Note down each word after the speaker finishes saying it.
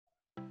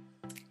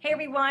Hey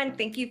everyone,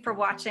 thank you for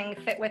watching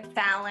Fit with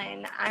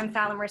Fallon. I'm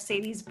Fallon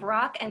Mercedes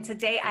Brock, and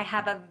today I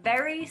have a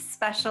very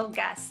special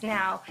guest.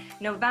 Now,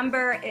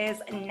 November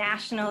is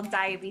National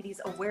Diabetes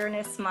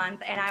Awareness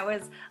Month, and I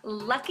was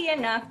lucky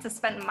enough to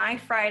spend my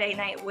Friday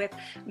night with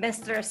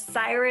Mr.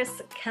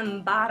 Cyrus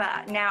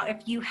Khambatta. Now,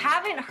 if you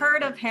haven't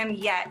heard of him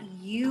yet,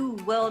 you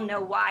will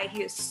know why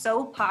he is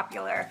so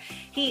popular.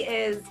 He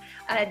is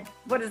a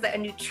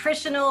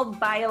nutritional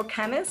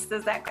biochemist,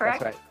 is that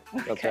correct? That's right.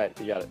 That's right.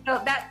 You got it.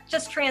 So that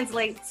just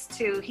translates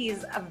to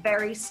he's a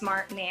very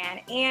smart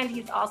man, and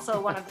he's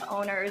also one of the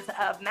owners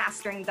of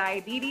Mastering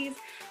Diabetes,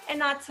 and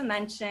not to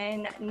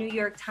mention New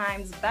York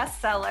Times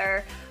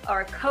bestseller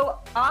or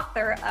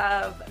co-author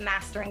of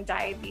Mastering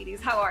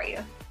Diabetes. How are you?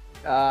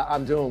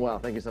 I'm doing well.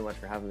 Thank you so much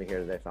for having me here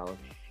today, Fallon.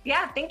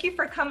 Yeah, thank you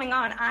for coming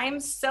on. I'm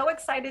so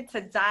excited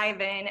to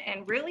dive in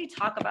and really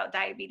talk about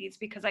diabetes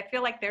because I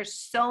feel like there's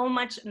so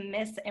much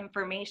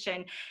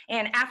misinformation.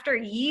 And after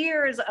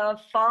years of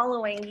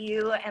following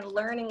you and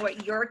learning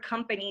what your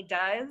company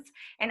does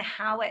and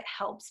how it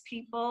helps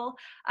people,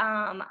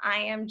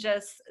 I am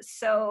just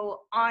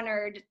so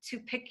honored to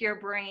pick your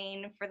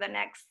brain for the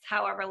next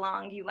however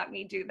long you let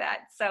me do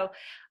that. So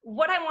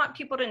what I want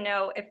people to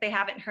know, if they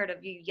haven't heard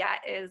of you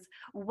yet, is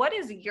what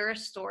is your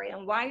story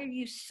and why are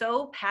you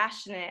so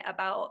passionate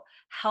about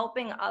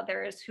helping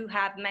others who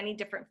have many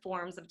different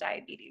forms of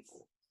diabetes?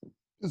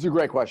 This is a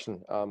great question.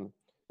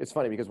 It's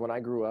funny because when I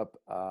grew up,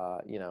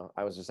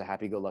 I was just a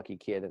happy-go-lucky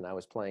kid, and I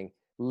was playing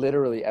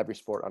literally every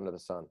sport under the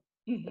sun.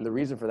 And the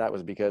reason for that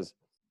was because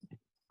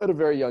at a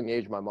very young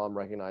age, my mom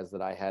recognized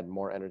that I had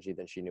more energy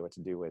than she knew what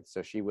to do with.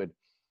 So she would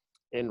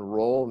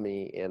enroll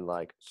me in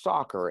like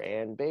soccer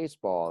and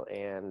baseball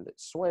and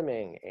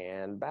swimming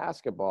and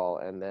basketball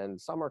and then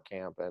summer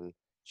camp. And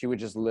she would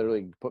just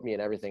literally put me in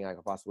everything I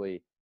could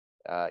possibly,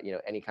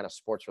 any kind of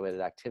sports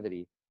related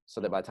activity, so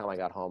that by the time I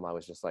got home, I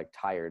was just like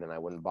tired and I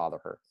wouldn't bother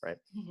her. Right.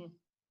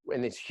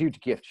 And this huge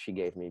gift she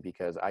gave me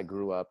because I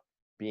grew up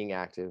being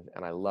active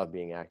and I love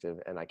being active,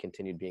 and I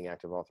continued being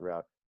active all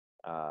throughout,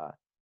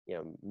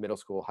 middle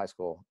school, high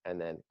school,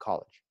 and then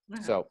college.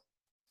 So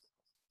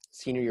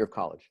senior year of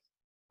college,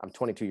 I'm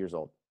 22 years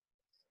old.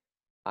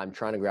 I'm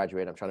trying to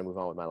graduate. I'm trying to move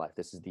on with my life.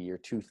 This is the year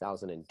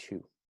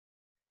 2002.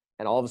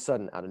 And all of a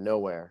sudden, out of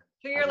nowhere.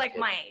 So you're like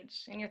my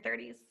age, in your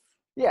 30s?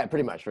 Yeah,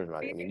 pretty much. I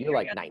mean, you're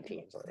like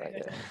 19. So,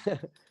 right? Yeah.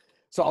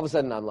 So all of a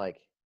sudden, I'm like,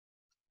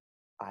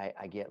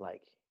 I get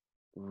like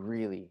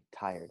really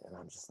tired. And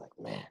I'm just like,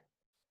 man,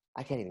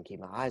 I can't even keep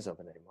my eyes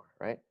open anymore.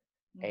 Right.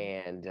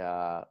 And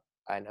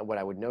what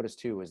I would notice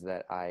too was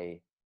that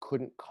I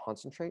couldn't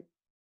concentrate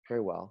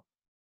very well.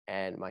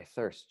 And my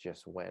thirst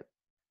just went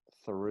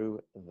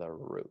through the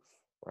roof,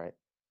 right?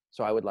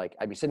 So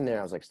I'd be sitting there,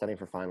 I was like studying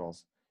for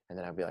finals, and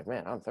then I'd be like,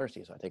 man, I'm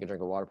thirsty. So I take a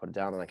drink of water, put it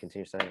down, and I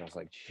continue studying. I was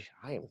like, gee,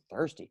 I am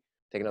thirsty.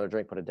 Take another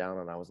drink, put it down,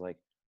 and I was like,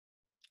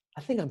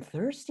 I think I'm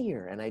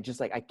thirstier. And I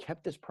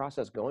kept this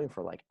process going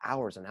for like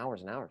hours and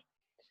hours and hours.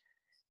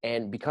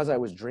 And because I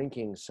was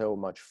drinking so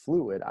much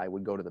fluid, I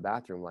would go to the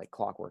bathroom like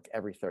clockwork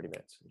every 30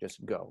 minutes.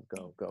 Just go,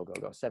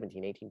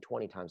 17, 18,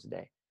 20 times a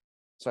day.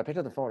 So I picked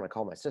up the phone and I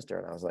called my sister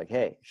and I was like,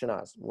 hey,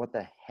 Shanaz, what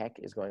the heck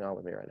is going on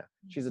with me right now?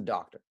 She's a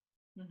doctor.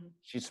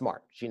 She's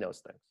smart. She knows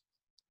things.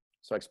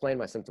 So I explained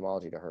my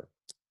symptomology to her.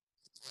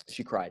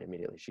 She cried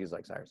immediately. She was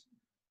like, Cyrus,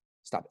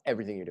 stop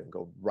everything you're doing.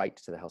 Go right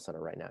to the health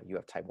center right now. You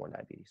have type 1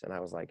 diabetes. And I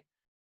was like,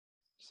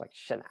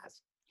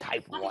 Shanaz,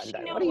 type 1 diabetes.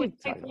 What are you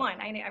talking about?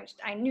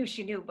 I knew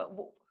she knew, but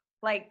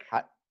like.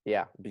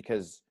 Yeah,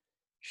 because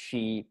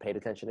she paid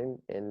attention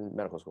in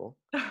medical school.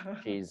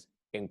 She's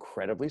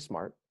incredibly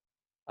smart.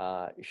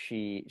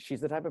 She's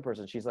the type of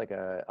person, she's like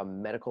a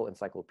medical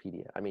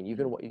encyclopedia. I mean, you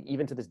can,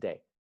 even to this day,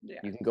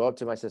 you can go up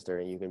to my sister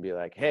and you can be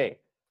like, hey,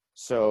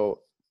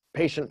 so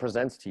patient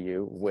presents to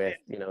you with,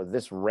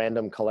 this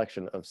random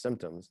collection of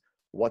symptoms.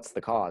 What's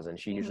the cause? And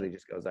she usually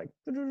just goes like,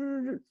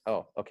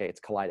 oh, okay, it's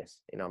colitis.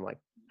 I'm like,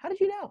 how did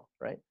you know?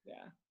 Right.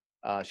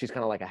 Yeah. She's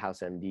kind of like a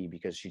house MD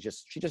because she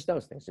just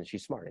knows things and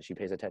she's smart and she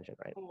pays attention.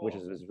 Right. Cool. Which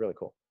is really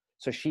cool.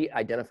 So she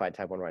identified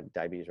type 1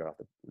 diabetes right off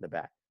the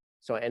bat.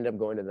 So I end up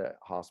going to the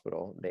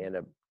hospital. They end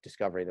up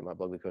discovering that my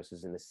blood glucose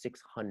is in the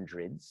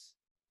 600s,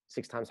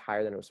 6 times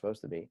higher than it was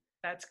supposed to be.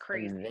 That's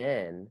crazy. And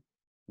then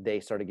they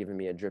started giving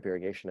me a drip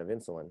irrigation of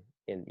insulin.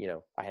 And,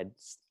 I had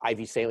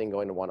IV saline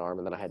going to one arm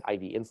and then I had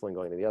IV insulin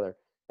going to the other.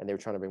 And they were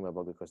trying to bring my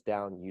blood glucose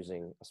down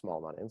using a small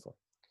amount of insulin.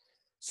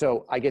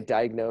 So I get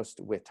diagnosed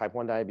with type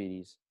 1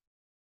 diabetes.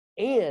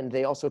 And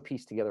they also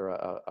pieced together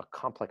a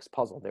complex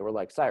puzzle. They were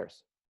like,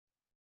 Cyrus,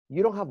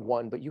 you don't have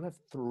one, but you have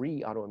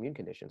 3 autoimmune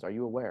conditions. Are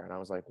you aware? And I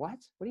was like, what?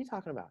 What are you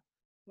talking about?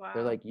 Wow.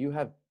 They're like, you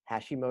have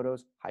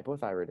Hashimoto's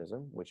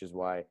hypothyroidism, which is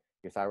why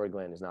your thyroid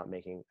gland is not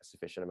making a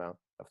sufficient amount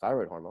of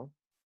thyroid hormone.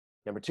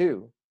 Number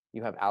 2,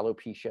 you have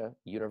alopecia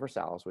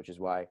universalis, which is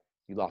why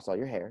you lost all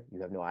your hair.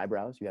 You have no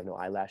eyebrows. You have no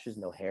eyelashes,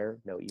 no hair,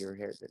 no ear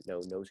hair,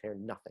 no nose hair,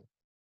 nothing.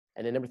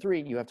 And then number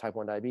 3, you have type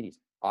 1 diabetes.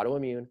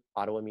 Autoimmune.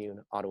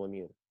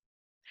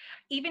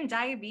 Even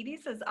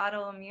diabetes is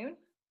autoimmune?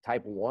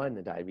 Type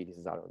 1 diabetes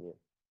is autoimmune.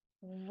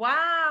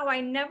 Wow, I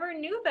never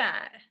knew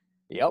that.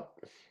 Yep.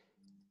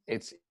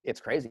 It's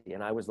crazy.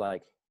 And I was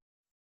like,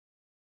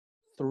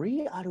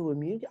 3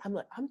 autoimmune. I'm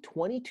like, I'm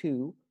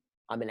 22.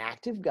 I'm an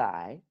active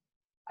guy.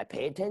 I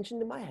pay attention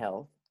to my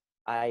health.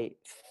 I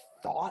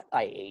thought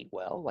I ate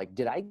well. Like,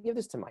 did I give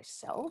this to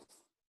myself?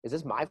 Is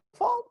this my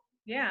fault?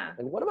 Yeah.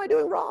 And what am I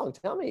doing wrong?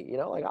 Tell me,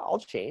 like I'll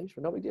change,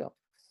 but no big deal.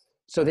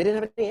 So they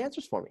didn't have any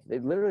answers for me. They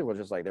literally were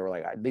just like,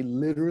 they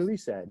literally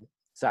said,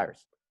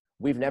 Cyrus,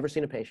 we've never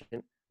seen a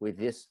patient with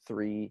these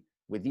three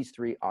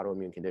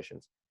autoimmune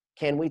conditions.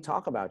 Can we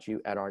talk about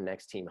you at our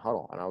next team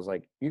huddle? And I was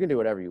like, you can do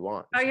whatever you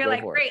want. Oh, Just you're go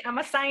like, for it. great, I'm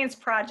a science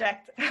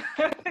project.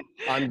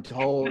 I'm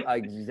told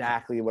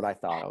exactly what I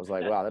thought. I was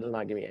like, wow, that does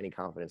not give me any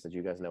confidence that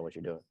you guys know what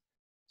you're doing.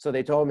 So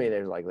they told me,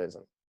 they're like,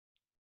 listen,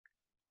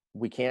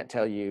 we can't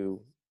tell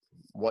you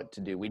what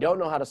to do. We don't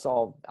know how to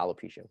solve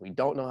alopecia. We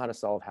don't know how to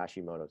solve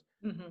Hashimoto's.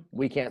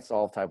 We can't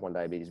solve type 1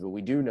 diabetes, but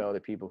we do know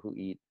that people who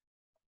eat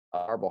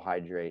a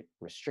carbohydrate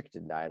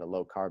restricted diet, a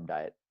low carb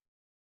diet,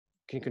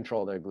 can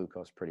control their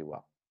glucose pretty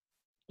well.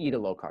 Eat a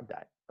low carb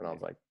diet. And I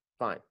was like,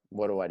 fine,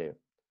 what do I do?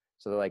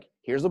 So they're like,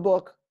 here's a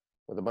book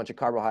with a bunch of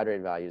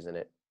carbohydrate values in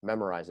it.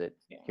 Memorize it.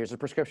 Yeah. Here's a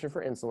prescription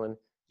for insulin,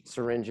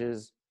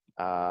 syringes,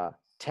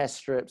 test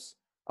strips,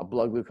 a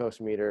blood glucose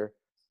meter,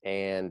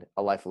 and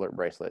a Life Alert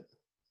bracelet.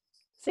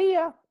 See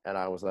ya. And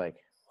I was like,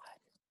 what?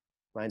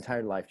 My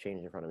entire life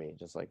changed in front of me,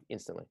 just like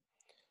instantly.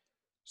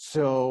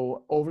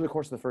 So over the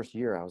course of the first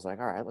year, I was like,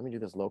 all right, let me do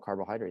this low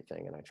carbohydrate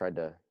thing. And I tried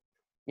to,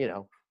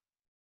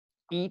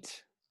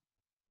 eat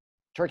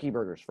turkey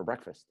burgers for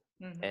breakfast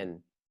and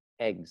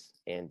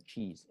eggs and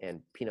cheese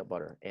and peanut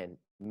butter and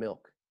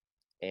milk.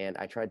 And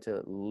I tried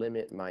to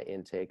limit my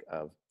intake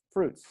of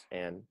fruits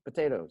and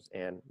potatoes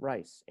and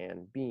rice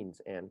and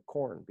beans and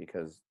corn,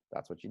 because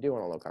that's what you do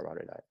on a low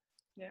carbohydrate diet.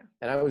 Yeah.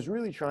 And I was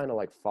really trying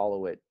to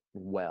follow it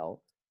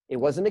well. It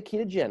wasn't a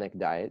ketogenic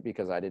diet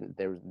because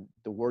the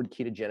word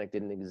ketogenic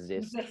didn't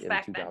exist in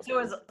 2003. So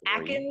it was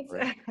Atkins.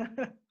 Right?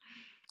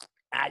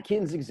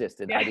 Atkins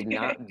existed. Yeah. I did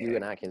not do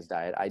an Atkins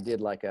diet. I did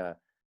like a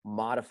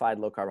modified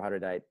low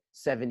carbohydrate diet,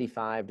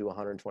 75 to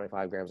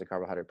 125 grams of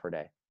carbohydrate per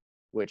day,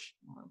 which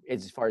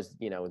is, as far as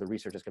the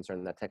research is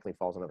concerned, that technically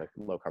falls under the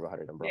low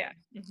carbohydrate umbrella.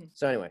 Yeah.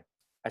 So anyway,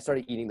 I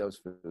started eating those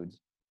foods,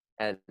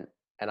 and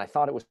I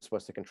thought it was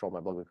supposed to control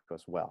my blood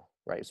glucose well,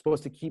 right? It's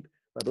supposed to keep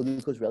my blood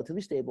glucose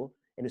relatively stable,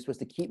 and it's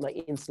supposed to keep my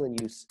insulin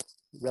use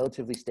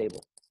relatively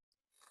stable.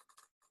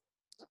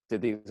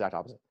 Did the exact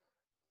opposite.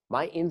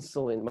 My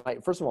insulin,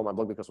 first of all, my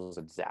blood glucose was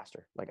a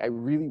disaster. Like, I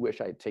really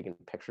wish I had taken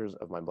pictures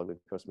of my blood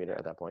glucose meter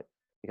at that point,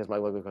 because my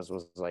blood glucose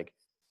was like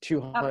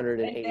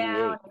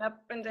 288,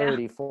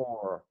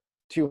 34,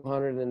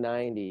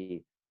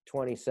 290,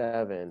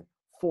 27,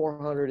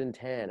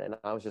 410. And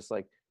I was just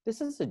like,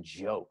 this is a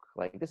joke.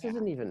 Like, this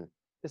isn't even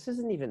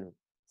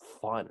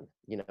fun.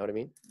 You know what I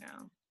mean?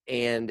 No.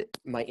 And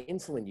my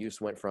insulin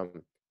use went from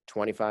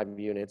 25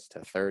 units to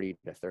 30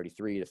 to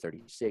 33 to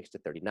 36 to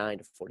 39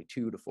 to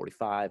 42 to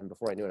 45. And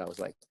before I knew it, I was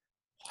like,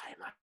 why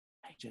am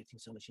I injecting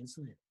so much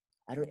insulin?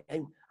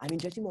 I'm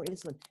injecting more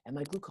insulin and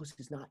my glucose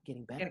is not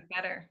getting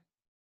better.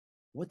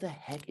 What the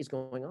heck is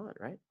going on,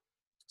 right?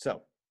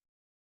 So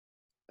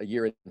a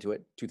year into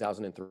it,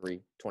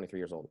 2003, 23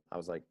 years old, I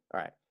was like, all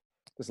right,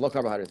 this low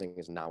carbohydrate thing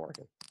is not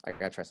working. I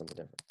gotta try something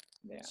different.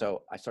 Yeah.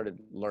 So I started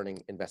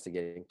learning,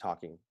 investigating,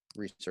 talking,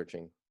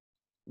 researching,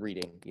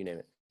 reading, you name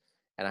it.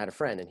 And I had a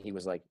friend, and he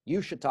was like,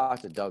 you should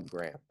talk to Doug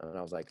Graham. And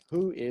I was like,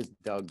 who is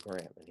Doug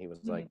Graham? And he was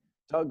like,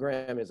 Doug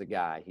Graham is a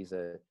guy. He's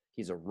a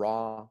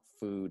raw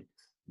food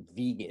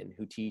vegan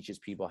who teaches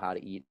people how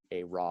to eat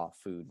a raw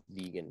food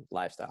vegan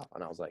lifestyle.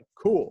 And I was like,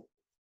 cool.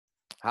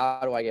 How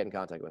do I get in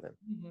contact with him?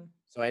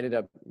 So I ended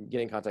up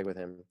getting in contact with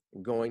him,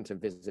 going to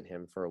visit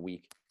him for a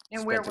week.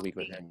 And where spent a week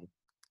with him.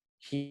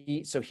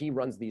 He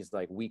runs these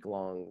like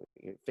week-long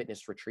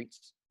fitness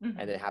retreats,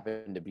 and it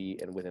happened to be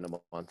within a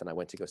month, and I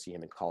went to go see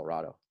him in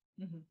Colorado.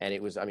 And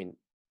it was,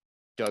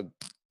 Doug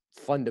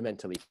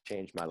fundamentally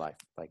changed my life,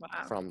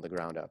 from the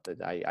ground up.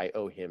 I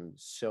owe him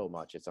so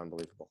much. It's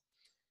unbelievable.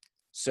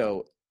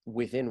 So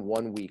within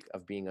 1 week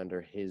of being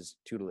under his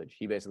tutelage,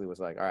 he basically was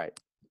like, all right,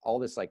 all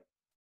this like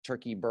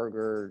turkey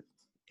burger,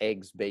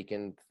 eggs,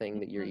 bacon thing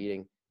that you're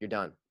eating, you're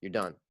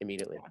done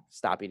immediately.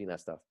 Stop eating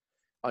that stuff.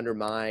 Under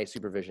my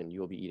supervision, you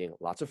will be eating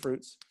lots of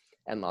fruits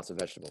and lots of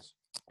vegetables.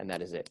 And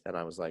that is it. And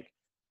I was like,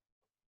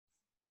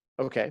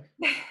 okay,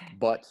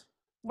 but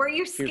were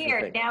you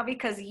scared now,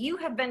 because you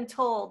have been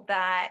told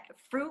that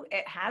fruit,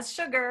 it has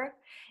sugar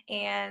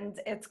and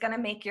it's going to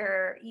make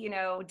your,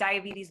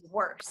 diabetes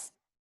worse?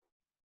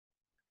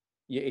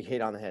 You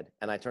hit on the head.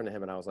 And I turned to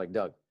him and I was like,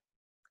 Doug,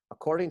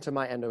 according to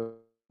my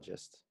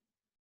endocrinologist,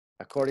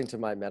 according to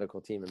my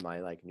medical team and my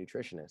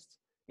nutritionists,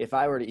 if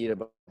I were to eat a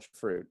bunch of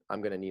fruit,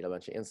 I'm going to need a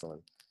bunch of insulin,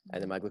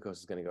 and then my glucose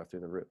is going to go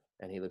through the roof.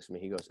 And he looks at me,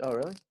 he goes, oh,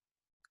 really?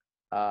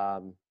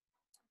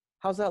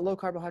 How's that low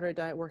carbohydrate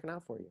diet working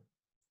out for you?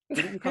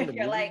 Didn't you come to me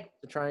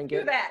to try and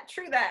get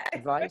true that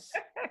advice?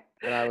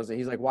 And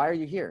he's like, why are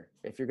you here?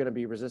 If you're going to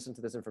be resistant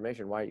to this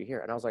information, why are you here?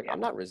 And I was like, I'm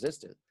not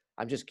resistant.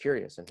 I'm just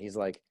curious. And he's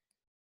like,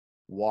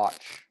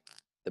 watch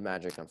the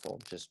magic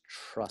unfold. Just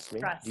trust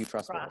me. Do you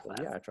trust me? I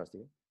said, yeah, I trust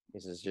you. He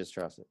says, just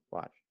trust it.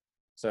 Watch.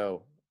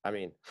 So, I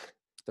mean,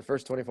 the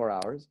first 24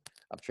 hours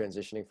of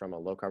transitioning from a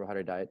low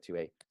carbohydrate diet to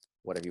a,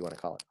 whatever you want to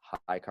call it,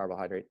 high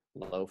carbohydrate,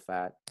 low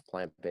fat,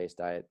 plant-based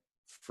diet,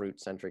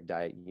 fruit-centric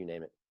diet, you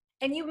name it.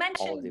 And you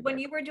mentioned when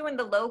you were doing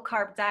the low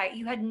carb diet,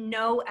 you had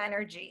no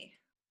energy.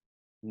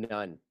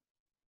 None.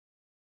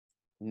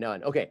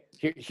 Okay,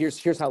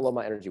 here's how low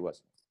my energy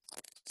was.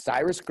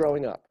 Cyrus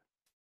growing up,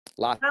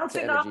 lots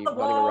bouncing of energy, off the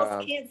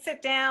walls, can't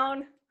sit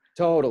down.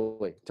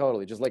 Totally.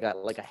 Just like a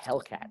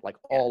Hellcat, like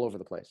all over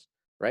the place,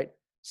 right?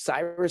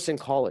 Cyrus in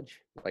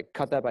college, like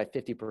cut that by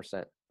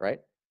 50%, right?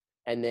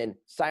 And then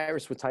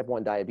Cyrus with type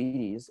 1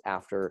 diabetes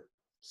after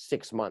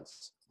 6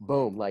 months,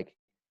 boom, like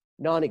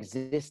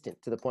non-existent,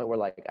 to the point where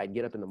like I'd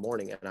get up in the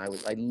morning and I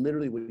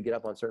literally would get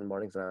up on certain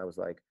mornings and I was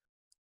like,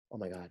 oh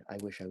my God, I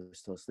wish I was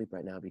still asleep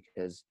right now,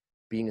 because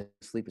being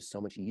asleep is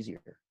so much easier.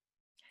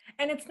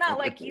 And it's not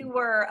like you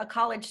were a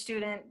college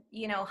student,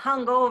 you know,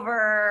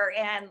 hungover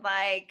and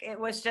like it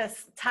was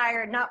just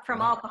tired, not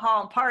from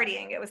alcohol and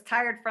partying. It was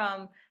tired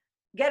from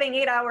getting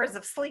 8 hours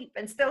of sleep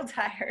and still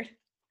tired.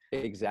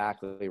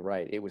 Exactly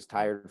right. It was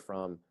tired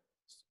from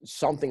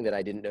something that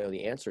I didn't know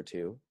the answer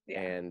to.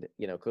 Yeah. And,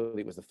 you know, clearly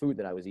it was the food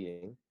that I was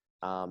eating.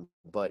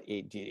 But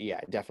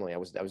yeah, definitely. I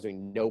was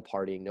doing no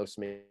partying, no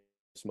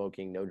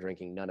smoking, no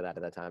drinking, none of that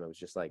at that time. I was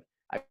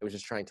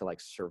just trying to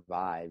like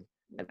survive.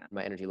 And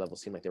my energy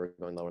levels seemed like they were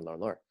going lower and lower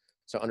and lower.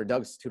 So under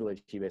Doug's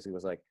tutelage, he basically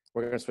was like,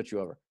 we're going to switch you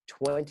over.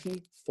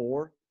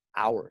 24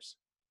 hours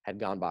had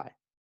gone by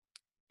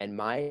and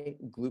my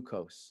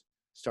glucose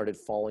started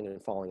falling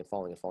and falling and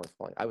falling and falling and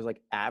falling. I was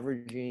like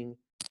averaging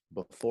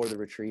before the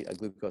retreat a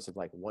glucose of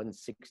like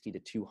 160 to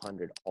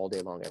 200 all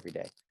day long every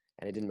day.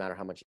 And it didn't matter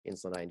how much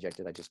insulin I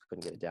injected, I just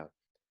couldn't get it down.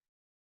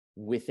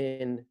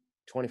 Within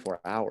 24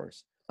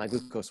 hours, my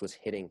glucose was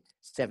hitting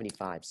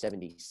 75,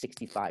 70,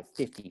 65,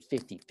 50,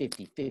 50,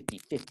 50, 50,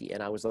 50.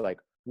 And I was like,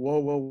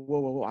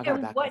 whoa. I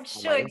got back what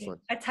should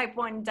a type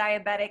 1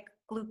 diabetic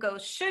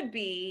glucose should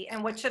be,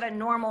 and what should a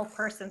normal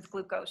person's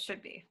glucose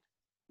should be?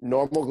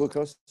 Normal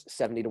glucose,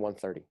 70 to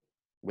 130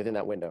 within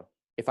that window.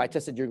 If I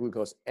tested your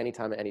glucose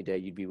anytime, any day,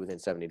 you'd be within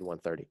 70 to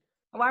 130.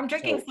 Well, I'm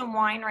drinking some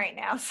wine right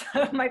now, so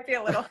it might be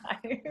a little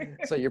higher.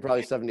 So you're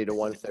probably 70 to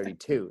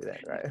 132 then,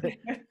 right?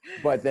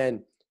 But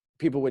then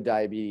people with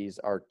diabetes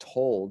are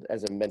told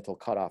as a mental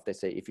cutoff, they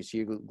say, if you see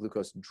your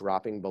glucose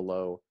dropping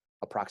below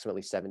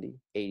approximately 70,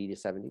 80 to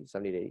 70,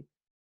 70 to 80,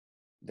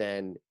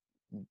 then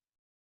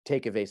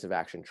take evasive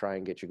action. Try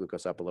and get your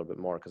glucose up a little bit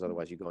more, because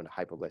otherwise you go into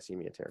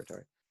hypoglycemia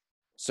territory.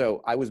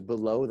 So I was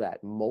below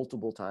that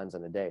multiple times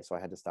in a day. So I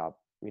had to stop,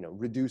 you know,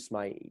 reduce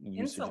my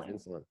usage of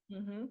insulin.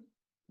 Mm-hmm.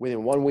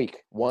 Within 1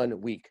 week,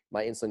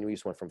 my insulin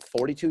use went from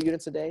 42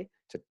 units a day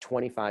to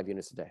 25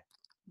 units a day.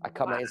 I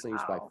cut my insulin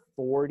use by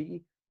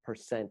 40%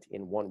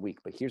 in 1 week.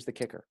 But here's the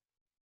kicker.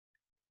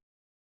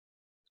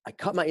 I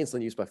cut my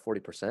insulin use by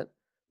 40%,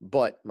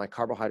 but my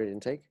carbohydrate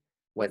intake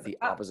went the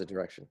opposite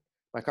direction.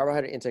 My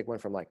carbohydrate intake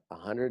went from like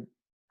 100,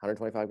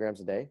 125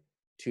 grams a day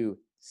to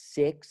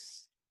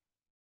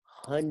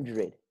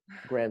 600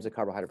 grams of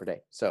carbohydrate per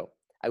day. So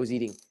I was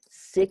eating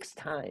 6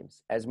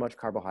 times as much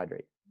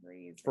carbohydrate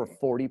for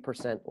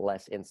 40%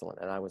 less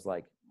insulin. And I was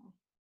like,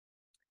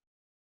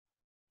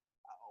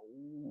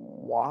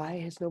 why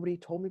has nobody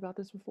told me about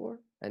this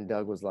before? And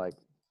Doug was like,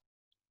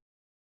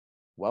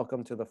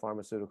 welcome to the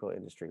pharmaceutical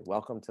industry.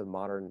 Welcome to the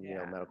modern, you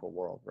know, medical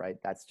world, right?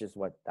 That's just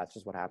what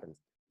happens.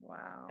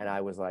 Wow. And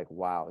I was like,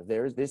 wow,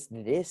 there's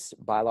this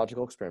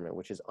biological experiment,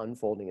 which is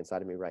unfolding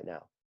inside of me right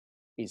now,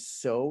 is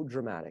so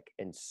dramatic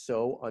and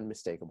so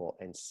unmistakable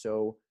and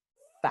so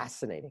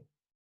fascinating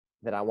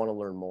that I want to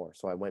learn more.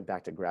 So I went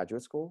back to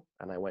graduate school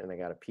and I went and I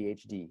got a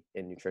PhD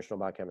in nutritional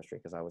biochemistry,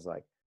 because I was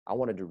like, I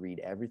wanted to read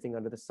everything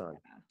under the sun.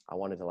 I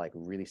wanted to like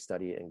really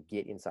study it and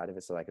get inside of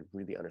it so I could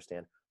really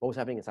understand what was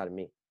happening inside of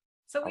me.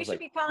 So we should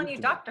be calling you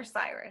Dr.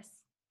 Cyrus.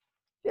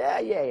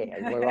 Yeah.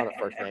 We're on a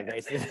first name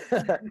basis.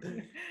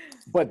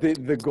 But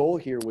the goal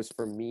here was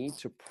for me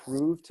to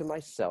prove to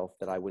myself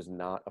that I was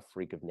not a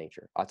freak of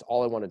nature. That's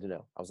all I wanted to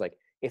know. I was like,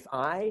 if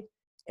I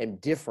am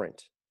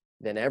different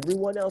than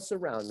everyone else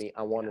around me,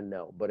 I want to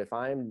know. But if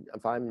I'm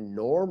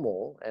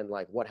normal, and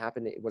like what's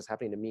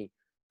happening to me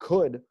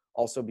could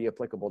also be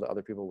applicable to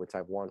other people with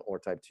type 1 or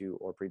type 2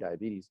 or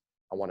pre-diabetes,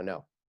 I want to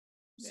know.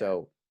 Yeah.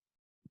 So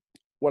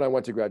when I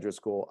went to graduate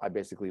school, I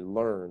basically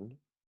learned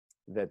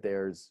that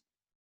there's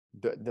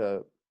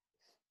the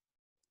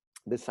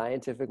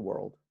scientific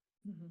world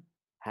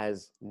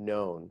has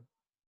known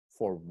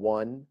for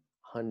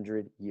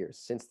 100 years,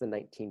 since the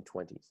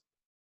 1920s,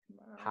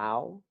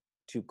 how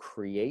to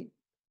create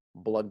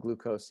blood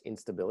glucose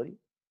instability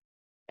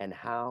and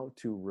how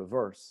to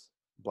reverse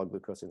blood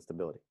glucose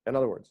instability. In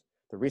other words,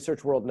 the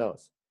research world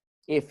knows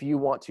if you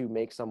want to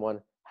make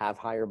someone have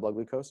higher blood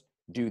glucose,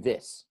 do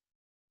this.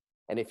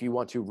 And if you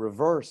want to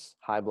reverse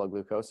high blood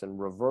glucose and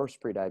reverse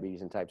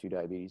prediabetes and type 2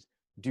 diabetes,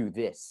 do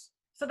this.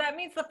 So that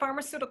means the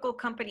pharmaceutical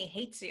company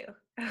hates you.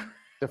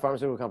 The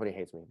pharmaceutical company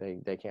hates me.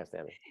 They can't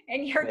stand me.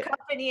 And your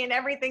company and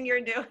everything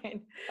you're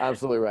doing.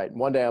 Absolutely right.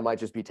 One day I might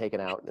just be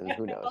taken out, and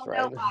who knows,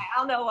 right?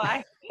 I'll know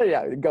why.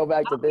 Yeah, go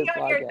back to I'll be this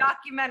on your podcast.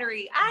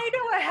 documentary. I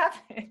know what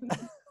happened.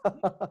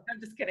 I'm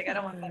just kidding. I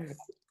don't want that.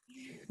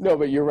 No,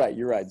 but you're right.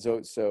 You're right.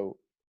 So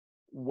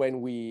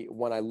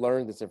when I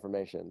learned this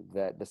information,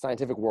 that the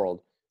scientific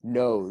world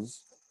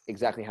knows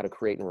exactly how to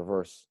create and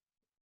reverse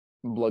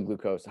blood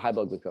glucose, high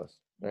blood glucose,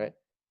 right?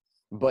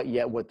 But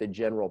yet what the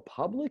general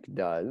public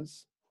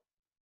does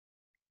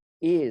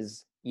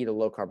is eat a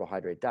low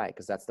carbohydrate diet,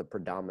 because that's the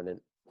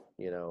predominant,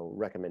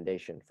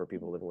 recommendation for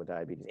people living with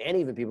diabetes, and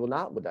even people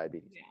not with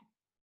diabetes. Yeah.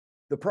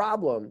 The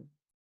problem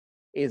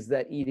is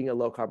that eating a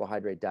low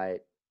carbohydrate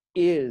diet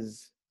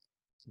is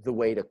the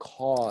way to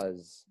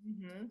cause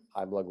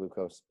high blood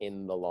glucose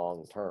in the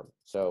long term.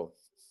 So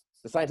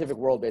the scientific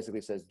world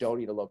basically says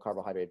don't eat a low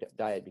carbohydrate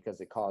diet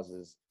because it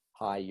causes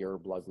higher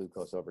blood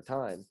glucose over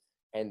time.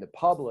 And the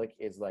public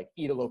is like,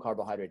 eat a low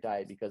carbohydrate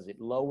diet because it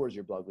lowers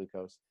your blood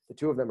glucose. The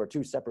two of them are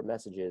two separate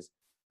messages.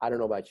 I don't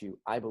know about you.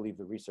 I believe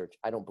the research.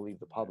 I don't believe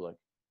the public.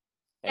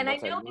 And I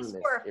know this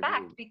for a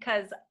fact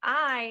because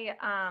I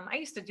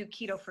used to do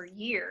keto for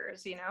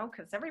years,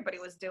 because everybody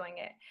was doing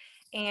it.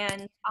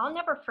 And I'll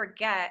never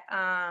forget,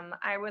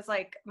 I was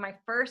like my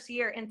first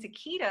year into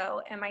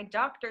keto, and my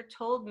doctor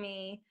told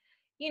me,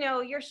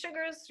 your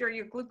sugars or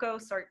your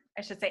glucose, or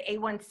I should say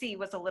A1C,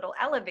 was a little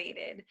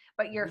elevated,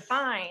 but you're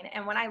fine.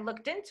 And when I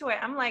looked into it,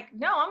 I'm like,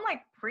 no, I'm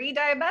like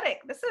pre-diabetic.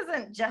 This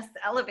isn't just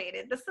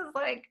elevated. This is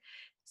like,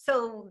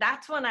 so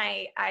that's when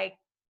I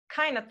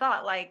kind of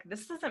thought, like,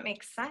 this doesn't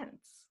make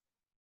sense.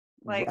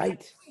 Like, right.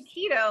 I'm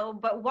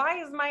keto, but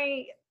why is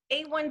my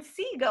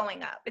A1C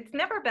going up? It's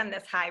never been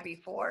this high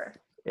before.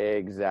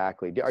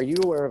 Exactly. Are you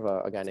aware of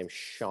a guy named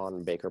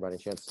Sean Baker by any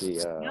chance?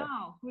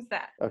 No, who's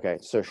that? Okay,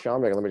 so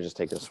Sean Baker, let me just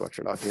take this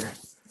sweatshirt off here.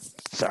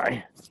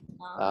 Sorry.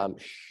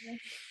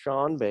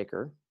 Sean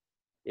Baker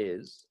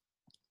is,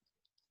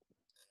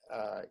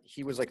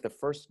 he was like the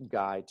first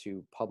guy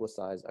to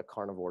publicize a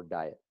carnivore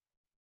diet.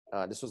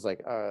 This was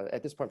like,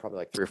 at this point, probably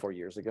like 3 or 4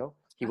 years ago.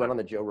 He went on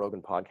the Joe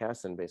Rogan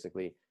podcast and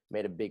basically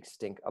made a big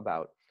stink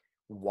about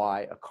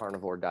why a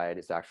carnivore diet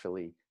is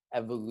actually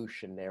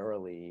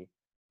evolutionarily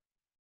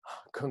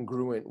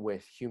congruent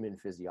with human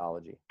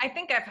physiology. I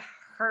think I've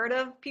heard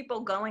of people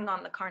going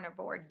on the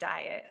carnivore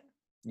diet.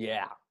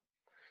 Yeah.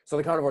 So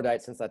the carnivore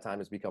diet since that time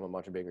has become a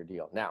much bigger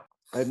deal. Now,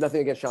 I have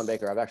nothing against Sean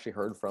Baker. I've actually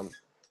heard from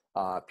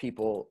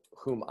people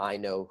whom I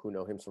know who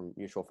know him from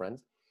mutual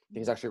friends.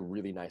 He's actually a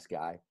really nice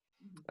guy,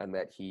 and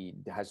that he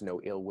has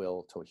no ill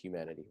will to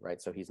humanity,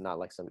 right? So he's not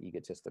like some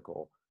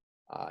egotistical,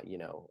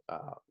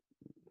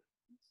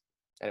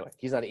 anyway,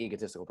 he's not an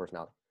egotistical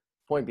personality.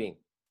 Point being,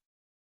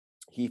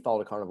 he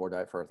followed a carnivore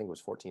diet for, I think it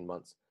was 14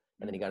 months.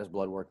 And then he got his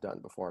blood work done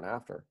before and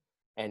after.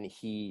 And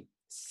he,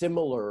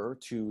 similar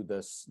to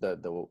the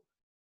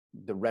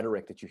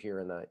rhetoric that you hear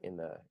in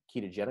the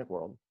ketogenic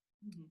world,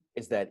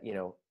 is that,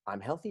 I'm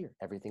healthier.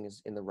 Everything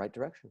is in the right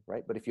direction,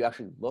 right? But if you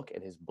actually look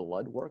at his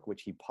blood work,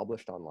 which he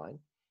published online,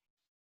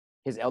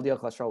 his LDL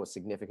cholesterol was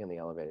significantly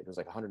elevated. It was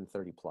like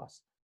 130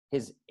 plus.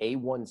 His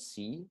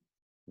A1C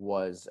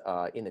was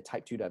in the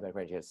type 2 diabetic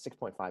range. He has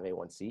 6.5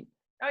 A1C.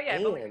 Oh, yeah.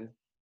 And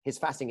his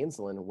fasting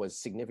insulin was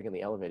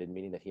significantly elevated,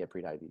 meaning that he had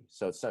prediabetes.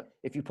 So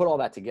if you put all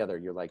that together,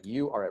 you're like,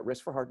 you are at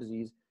risk for heart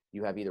disease.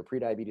 You have either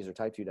prediabetes or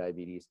type 2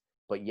 diabetes,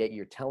 but yet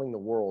you're telling the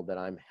world that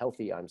I'm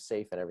healthy, I'm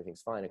safe, and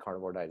everything's fine, and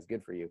carnivore diet is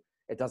good for you.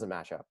 It doesn't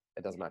match up.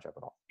 It doesn't match up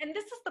at all. And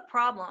this is the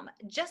problem.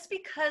 Just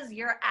because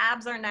your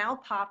abs are now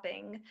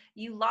popping,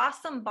 you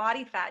lost some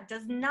body fat,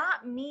 does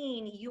not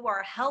mean you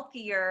are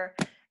healthier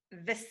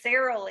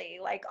viscerally,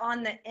 like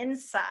on the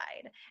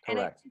inside.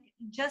 Correct. And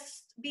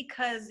just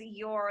because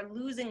you're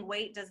losing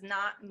weight does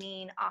not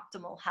mean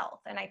optimal health.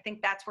 And I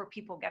think that's where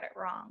people get it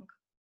wrong.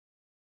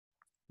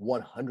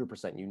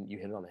 100%. You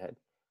hit it on the head.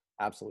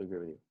 Absolutely agree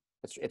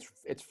with you.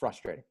 It's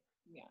frustrating.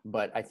 Yeah.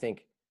 But I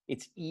think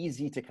it's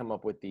easy to come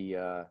up with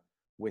the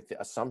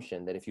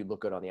assumption that if you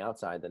look good on the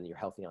outside, then you're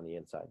healthy on the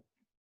inside.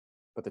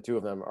 But the two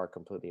of them are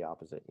completely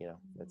opposite.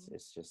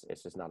 It's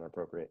just not an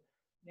appropriate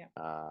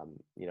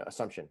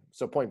assumption.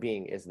 So point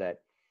being is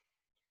that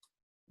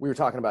we were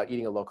talking about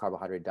eating a low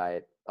carbohydrate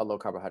diet. A low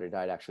carbohydrate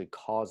diet actually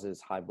causes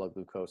high blood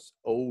glucose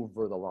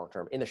over the long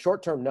term. In the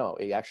short term, no,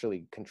 it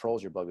actually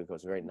controls your blood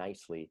glucose very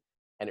nicely,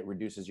 and it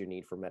reduces your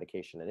need for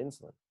medication and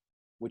insulin,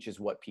 which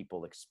is what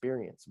people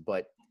experience.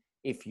 But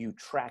if you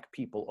track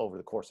people over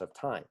the course of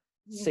time,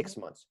 6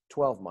 months,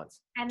 12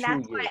 months, and 2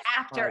 that's years, why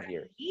after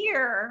a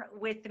year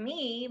with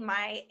me,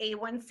 my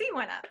A1C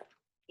went up,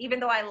 even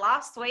though I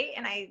lost weight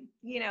and I,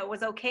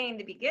 was okay in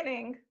the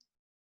beginning.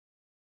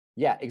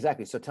 Yeah,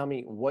 exactly. So tell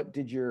me, what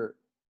did your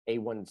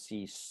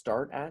A1C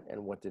start at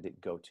and what did it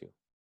go to?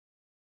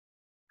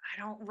 I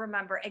don't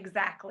remember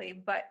exactly,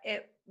 but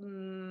it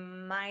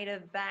might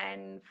have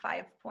been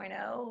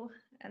 5.0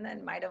 and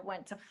then might have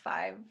went to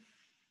 5.7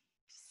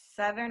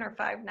 or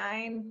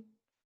 5.9.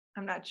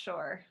 I'm not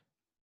sure.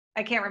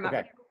 I can't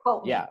remember.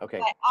 Okay. Yeah, okay.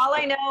 But all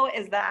I know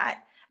is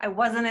that I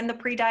wasn't in the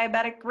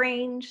pre-diabetic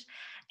range.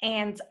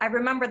 And I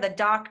remember the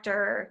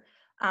doctor,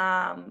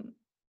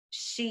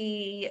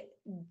 she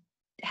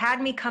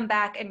had me come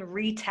back and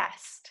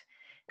retest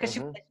because she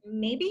was like,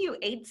 maybe you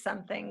ate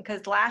something,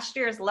 because last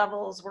year's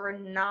levels were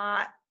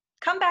not,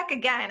 come back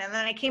again. And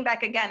then I came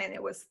back again and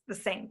it was the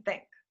same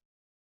thing.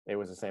 It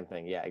was the same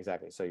thing. Yeah,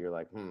 exactly. So you're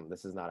like,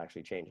 this is not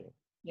actually changing.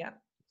 Yeah.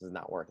 This is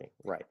not working.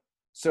 Right.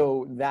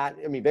 So that,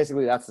 I mean,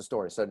 basically that's the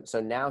story. So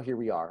now here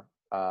we are.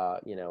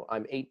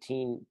 I'm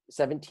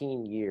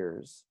 17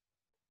 years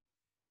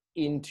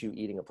into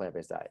eating a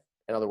plant-based diet.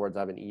 In other words,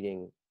 I've been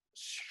eating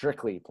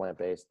strictly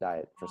plant-based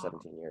diet for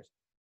 17 years.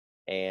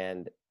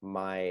 And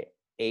my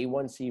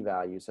A1C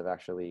values have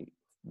actually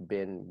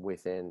been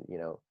within,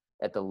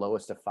 at the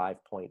lowest of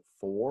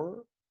 5.4,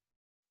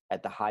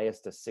 at the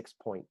highest of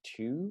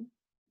 6.2.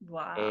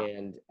 Wow.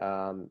 And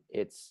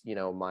it's,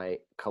 my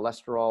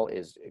cholesterol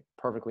is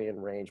perfectly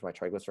in range. My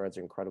triglycerides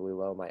are incredibly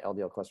low. My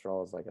LDL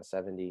cholesterol is like a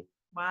 70.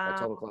 Wow. My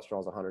total cholesterol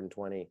is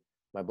 120.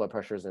 My blood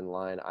pressure is in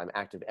line. I'm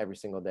active every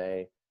single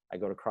day. I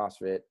go to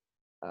CrossFit.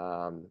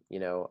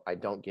 I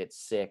don't get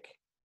sick.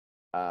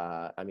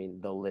 I mean,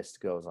 the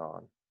list goes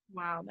on.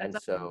 Wow. And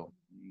so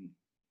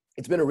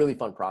it's been a really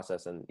fun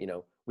process. And,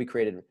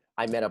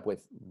 I met up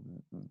with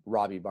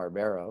Robbie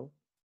Barbero,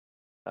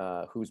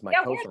 who's my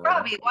co-founder.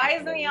 Robbie, why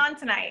isn't he on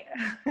tonight?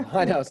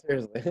 I know,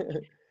 seriously.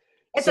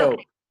 It's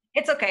okay.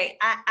 It's okay.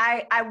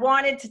 I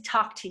wanted to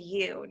talk to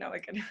you. No, I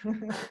can.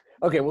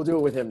 Okay, we'll do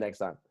it with him next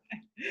time.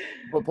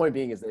 But point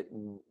being is that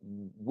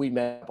we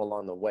met up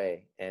along the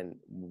way, and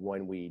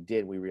when we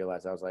did, we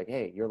realized, I was like,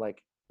 hey, you're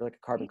like a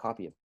carbon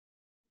copy of,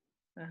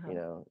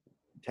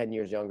 10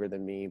 years younger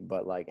than me,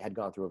 but like had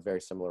gone through a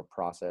very similar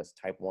process,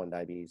 type 1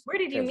 diabetes. Where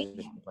did you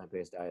meet?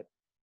 Plant-based diet.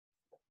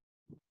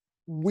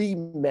 We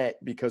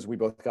met because we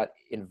both got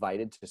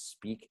invited to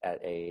speak at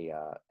a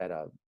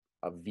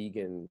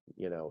vegan,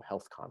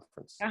 health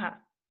conference.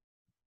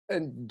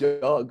 And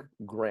Doug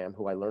Graham,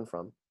 who I learned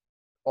from,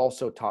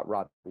 also taught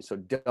Robbie. So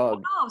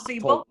Doug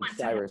told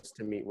Cyrus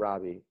to meet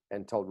Robbie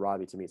and told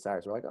Robbie to meet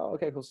Cyrus. We're like, oh,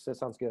 okay, cool. That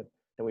sounds good.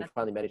 And we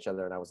finally met each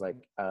other, and I was like,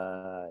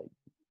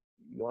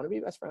 you want to be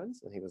best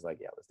friends? And he was like,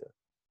 yeah, let's do it.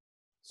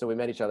 So we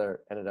met each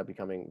other, ended up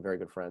becoming very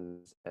good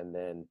friends, and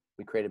then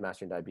we created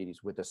Mastering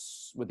Diabetes with the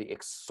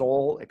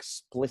sole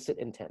explicit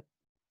intent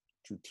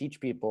to teach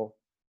people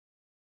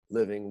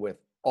living with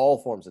all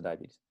forms of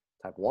diabetes: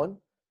 type 1,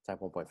 type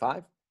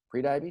 1.5,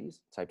 pre-diabetes,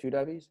 type 2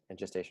 diabetes, and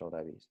gestational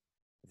diabetes.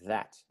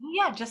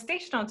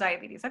 Gestational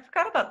diabetes. I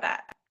forgot about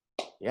that.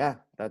 Yeah,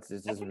 it's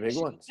a big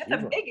one.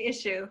 That's a big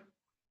issue.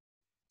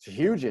 It's a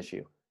huge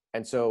issue.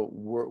 And so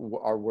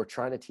we're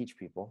trying to teach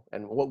people,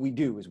 and what we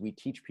do is we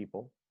teach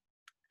people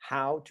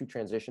how to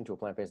transition to a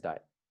plant-based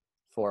diet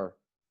for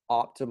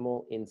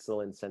optimal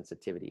insulin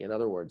sensitivity. In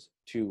other words,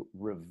 to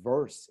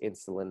reverse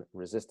insulin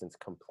resistance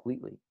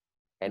completely.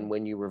 And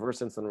when you reverse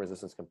insulin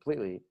resistance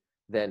completely,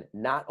 then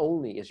not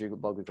only is your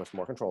blood glucose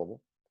more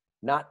controllable,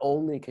 not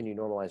only can you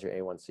normalize your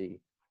A1C,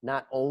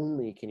 not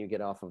only can you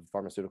get off of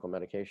pharmaceutical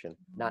medication,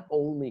 not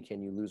only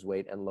can you lose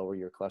weight and lower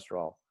your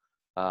cholesterol,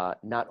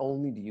 not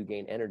only do you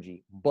gain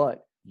energy,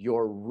 but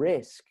your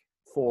risk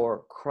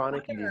for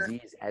chronic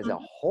disease as a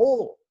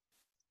whole,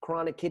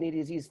 chronic kidney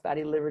disease,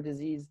 fatty liver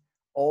disease,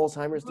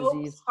 Alzheimer's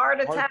disease, heart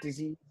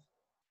disease.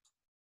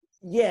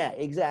 Yeah,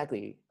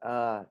 exactly.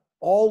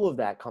 All of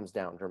that comes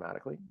down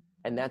dramatically.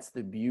 And that's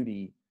the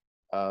beauty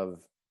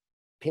of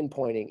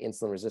pinpointing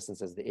insulin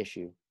resistance as the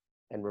issue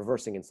and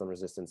reversing insulin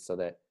resistance so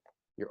that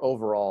your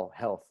overall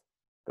health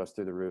goes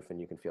through the roof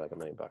and you can feel like $1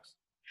 million.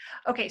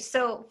 Okay,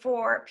 so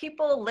for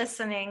people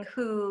listening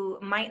who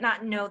might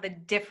not know the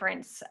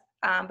difference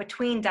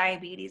between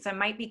diabetes and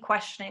might be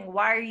questioning,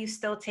 why are you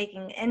still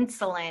taking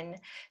insulin?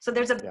 So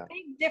there's a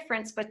big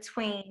difference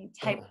between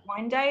type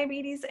 1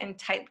 diabetes and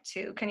type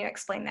 2. Can you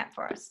explain that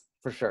for us?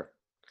 For sure.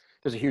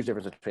 There's a huge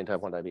difference between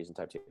type 1 diabetes and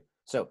type 2.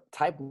 So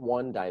type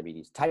 1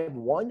 diabetes, type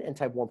 1 and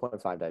type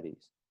 1.5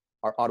 diabetes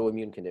are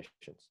autoimmune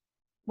conditions.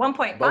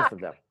 1.5? Both of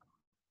them.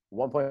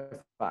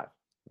 1.5.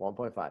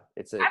 1.5.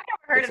 It's a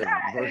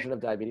version of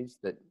diabetes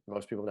that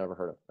most people never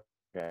heard of.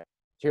 Okay.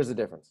 Here's the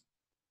difference.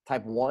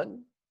 Type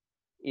 1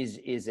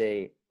 is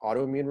a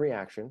autoimmune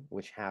reaction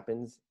which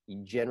happens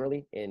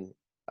generally in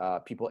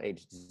people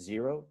aged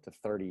 0 to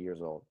 30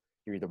 years old.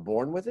 You're either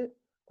born with it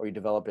or you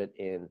develop it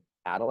in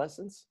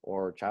adolescence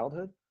or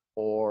childhood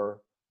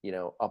or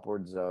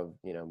upwards of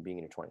being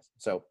in your 20s.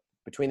 So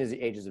between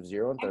the ages of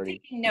 0 and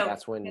 30,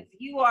 that's when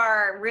you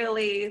are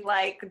really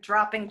like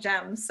dropping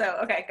gems. So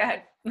okay, go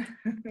ahead.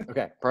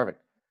 Okay,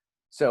 perfect.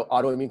 So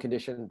autoimmune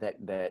condition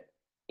that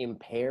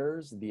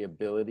impairs the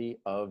ability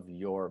of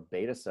your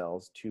beta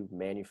cells to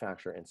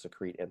manufacture and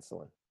secrete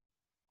insulin.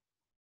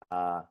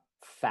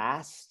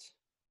 Fast,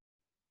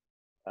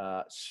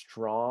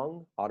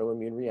 strong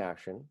autoimmune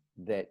reaction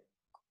that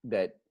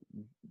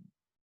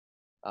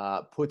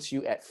puts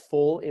you at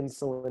full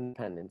insulin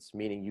dependence,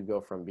 meaning you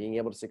go from being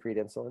able to secrete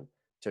insulin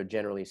to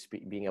generally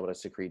being able to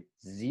secrete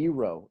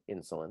 0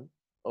 insulin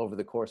over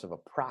the course of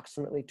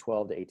approximately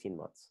 12 to 18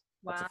 months.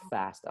 Wow. That's a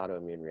fast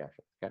autoimmune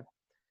reaction. Okay.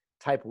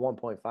 Type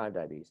 1.5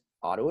 diabetes,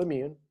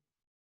 autoimmune,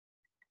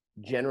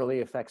 generally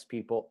affects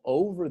people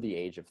over the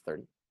age of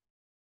 30.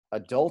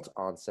 Adult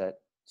onset,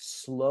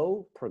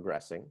 slow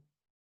progressing,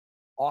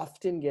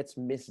 often gets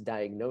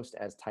misdiagnosed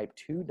as type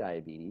 2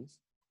 diabetes,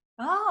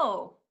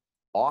 Oh,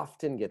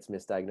 often gets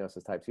misdiagnosed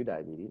as type 2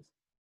 diabetes.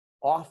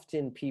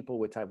 Often people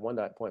with type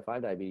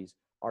 1.5 diabetes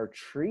are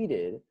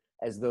treated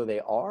as though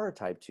they are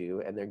type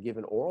 2, and they're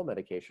given oral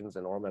medications,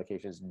 and oral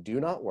medications do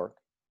not work.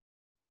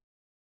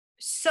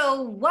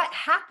 so what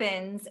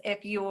happens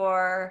if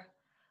you're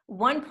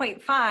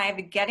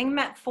 1.5 getting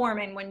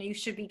metformin when you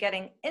should be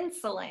getting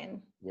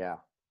insulin? Yeah.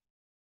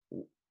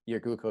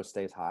 Your glucose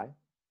stays high.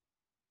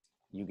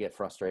 You get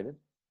frustrated.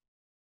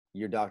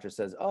 Your doctor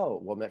says, oh,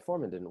 well,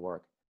 metformin didn't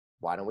work.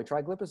 Why don't we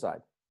try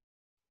glipizide?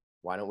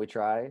 Why don't we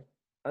try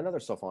another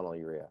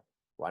sulfonylurea?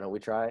 Why don't we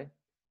try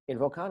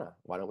Invokana?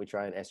 Why don't we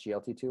try an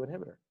SGLT2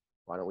 inhibitor?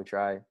 Why don't we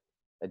try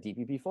a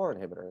DPP4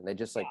 inhibitor? And they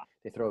just like,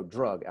 they throw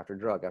drug after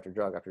drug after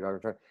drug after drug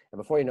after drug. And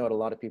before you know it, a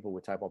lot of people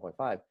with type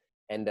 1.5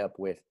 end up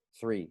with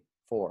 3,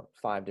 4,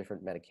 5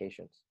 different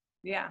medications.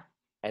 Yeah.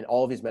 And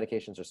all of these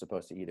medications are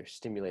supposed to either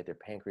stimulate their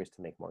pancreas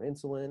to make more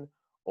insulin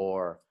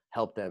or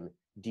help them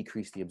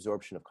decrease the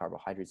absorption of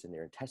carbohydrates in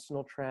their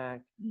intestinal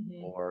tract,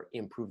 or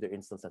improve their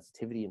insulin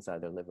sensitivity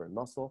inside their liver and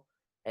muscle.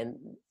 And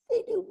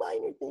they do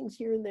minor things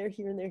here and there,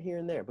 here and there, here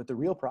and there. But the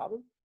real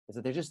problem is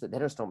that they just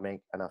don't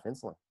make enough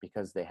insulin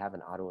because they have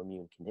an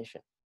autoimmune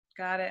condition.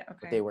 Got it. Okay.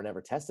 But they were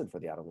never tested for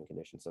the autoimmune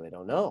condition, so they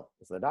don't know.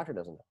 So the doctor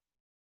doesn't know.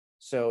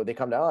 So they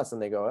come to us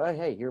and they go, oh,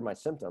 hey, here are my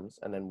symptoms.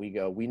 And then we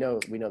go, we know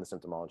the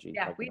symptomology.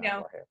 Yeah, we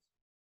know.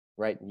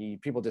 Right?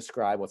 People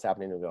describe what's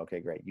happening and go, okay,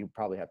 great. You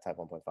probably have type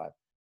 1.5.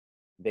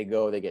 They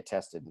go, they get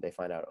tested, and they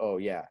find out, oh,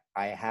 yeah,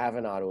 I have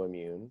an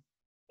autoimmune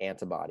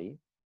antibody.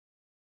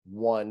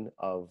 One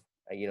of,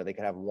 they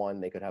could have one,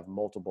 they could have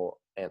multiple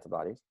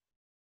antibodies.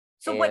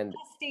 So what test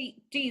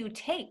do you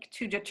take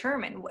to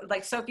determine?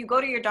 Like, so if you go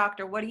to your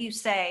doctor, what do you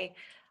say?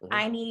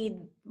 I need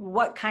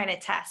what kind of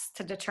test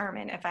to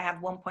determine if I have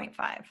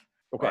 1.5?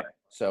 Okay,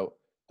 so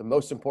the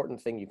most important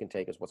thing you can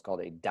take is what's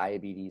called a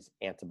diabetes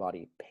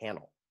antibody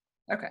panel.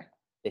 Okay.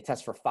 They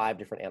test for 5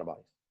 different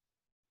antibodies.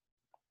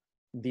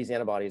 These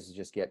antibodies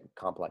just get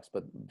complex,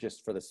 but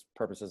just for the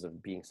purposes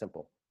of being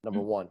simple. Number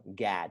 1,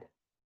 GAD,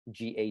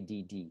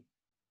 GADD.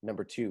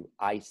 Number 2,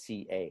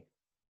 ICA.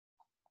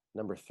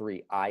 Number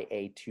 3,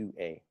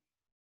 IA2A.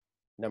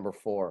 Number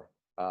 4,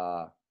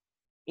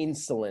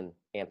 insulin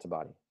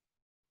antibody,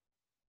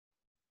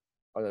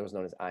 or that was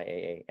known as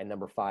IAA. And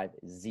number 5,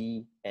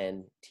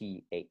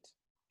 ZNT8.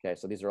 Okay,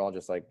 so these are all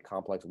just like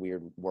complex,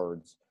 weird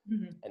words,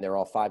 and they're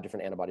all 5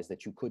 different antibodies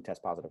that you could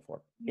test positive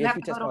for. You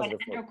have to go to an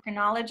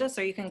endocrinologist,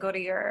 or you can go to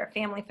your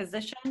family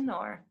physician,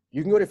 or?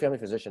 You can go to your family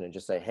physician and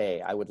just say,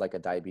 hey, I would like a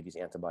diabetes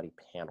antibody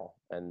panel,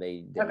 and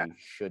they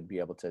should be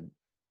able to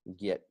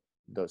get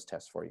those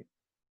tests for you.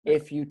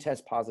 If you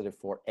test positive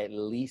for at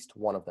least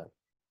one of them,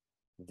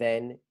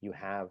 then you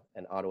have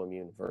an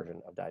autoimmune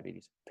version of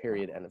diabetes,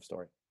 period, end of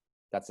story.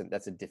 That's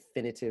a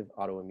definitive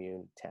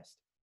autoimmune test.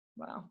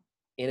 Wow.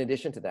 In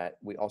addition to that,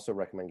 we also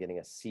recommend getting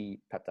a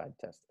C-peptide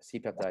test. A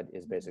C-peptide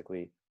is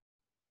basically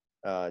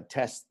a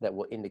test that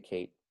will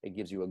indicate, it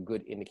gives you a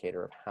good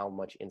indicator of how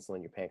much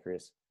insulin your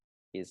pancreas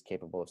is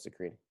capable of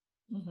secreting.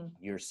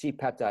 Your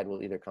C-peptide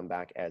will either come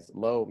back as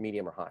low,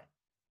 medium, or high.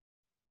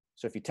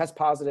 So if you test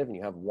positive and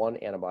you have one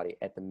antibody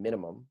at the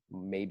minimum,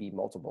 maybe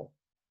multiple,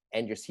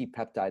 and your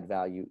C-peptide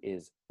value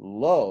is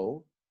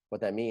low,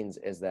 what that means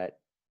is that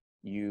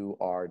you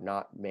are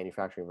not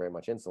manufacturing very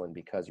much insulin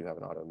because you have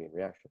an autoimmune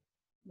reaction.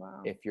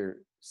 Wow. If your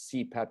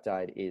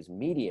C-peptide is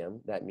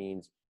medium, that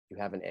means you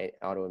have an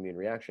autoimmune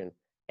reaction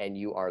and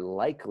you are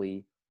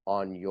likely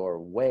on your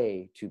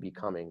way to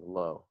becoming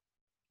low.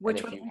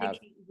 Which would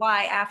indicate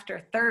why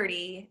after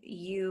 30,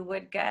 you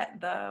would get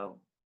the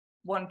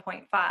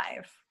 1.5.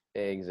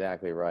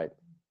 Exactly right.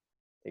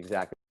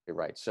 Exactly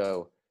right.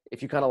 So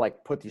if you kind of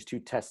like put these 2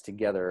 tests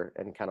together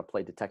and kind of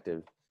play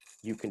detective,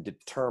 you can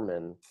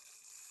determine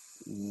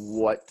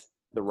what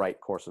the right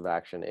course of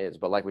action is.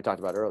 But like we talked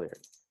about earlier,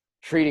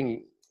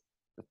 treating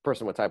the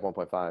person with type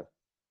 1.5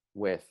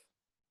 with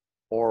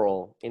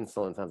oral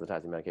insulin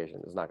sensitizing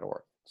medication is not going to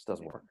work. It just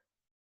doesn't work.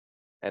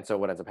 And so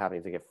what ends up happening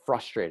is they get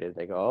frustrated.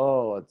 They go,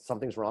 oh,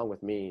 something's wrong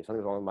with me.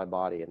 Something's wrong with my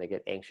body. And they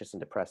get anxious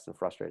and depressed and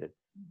frustrated.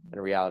 In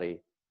reality,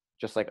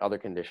 just like other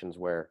conditions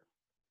where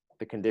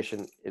the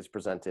condition is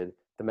presented,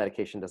 the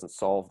medication doesn't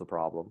solve the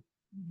problem.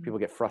 People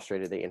get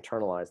frustrated, they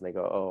internalize, and they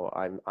go, oh,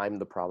 I'm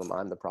the problem.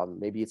 I'm the problem.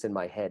 Maybe it's in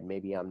my head.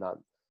 Maybe I'm not,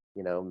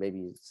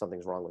 maybe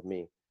something's wrong with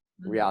me.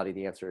 In reality,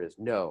 the answer is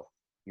no.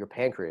 Your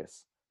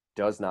pancreas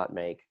does not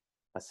make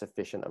a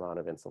sufficient amount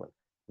of insulin.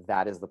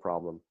 That is the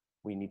problem.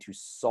 We need to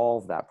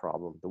solve that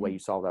problem. The way you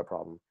solve that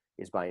problem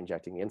is by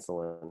injecting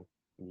insulin.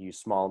 You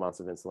use small amounts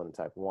of insulin in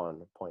type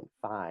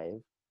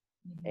 1.5.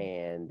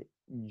 And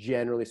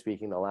generally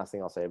speaking, the last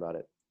thing I'll say about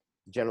it,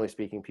 generally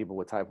speaking, people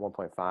with type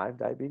 1.5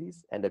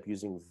 diabetes end up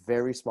using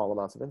very small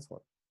amounts of insulin.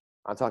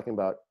 I'm talking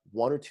about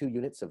 1 or 2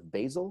 units of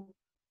basal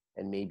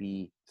and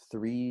maybe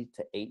 3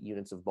 to 8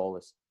 units of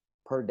bolus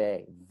per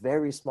day.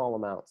 Very small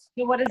amounts.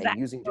 So what is that?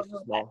 Using just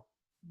a small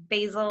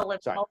basal.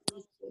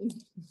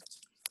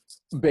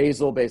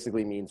 Basal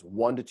basically means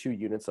 1 to 2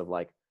 units of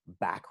like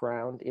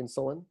background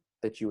insulin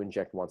that you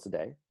inject once a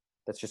day.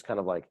 that's just kind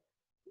of like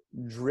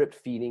drip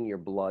feeding your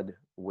blood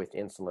with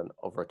insulin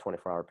over a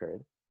 24-hour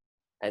period.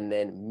 And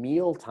then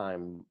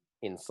mealtime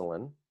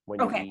insulin when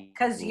you Okay, eat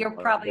because you're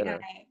probably gonna,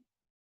 dinner.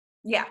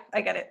 yeah,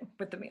 I get it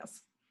with the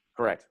meals.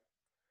 Correct.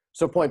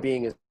 So point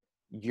being is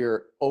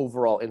your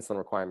overall insulin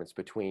requirements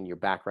between your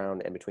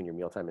background and between your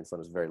mealtime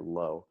insulin is very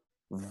low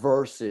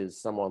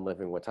versus someone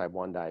living with type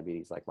 1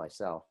 diabetes like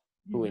myself,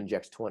 who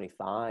injects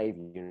 25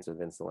 units of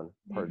insulin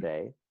per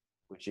day,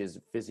 which is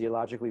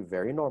physiologically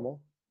very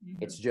normal.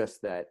 It's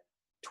just that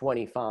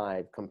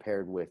 25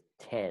 compared with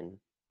 10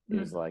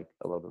 is like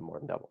a little bit more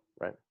than double,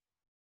 right?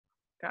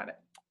 Got it.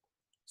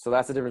 So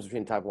that's the difference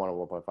between type 1 and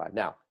 1.5.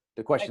 Now,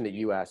 the question that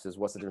you asked is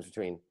what's the difference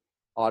between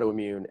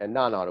autoimmune and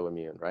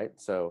non-autoimmune, right?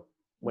 So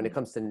when it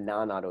comes to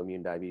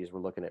non-autoimmune diabetes,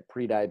 we're looking at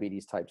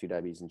pre-diabetes, type 2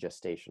 diabetes, and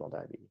gestational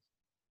diabetes.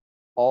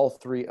 All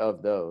three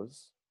of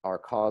those are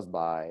caused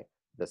by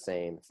the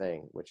same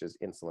thing, which is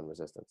insulin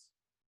resistance.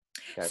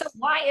 Okay? So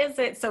why is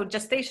it, so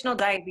gestational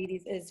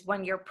diabetes is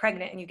when you're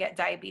pregnant and you get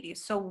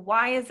diabetes. So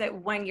why is it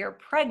when you're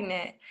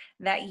pregnant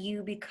that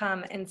you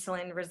become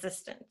insulin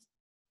resistant?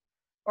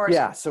 Or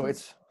Yeah, so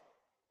it's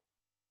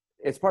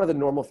part of the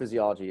normal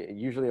physiology.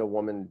 Usually a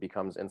woman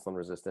becomes insulin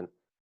resistant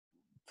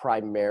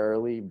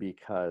primarily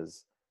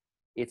because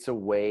it's a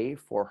way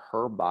for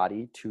her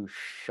body to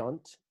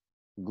shunt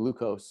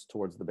glucose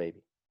towards the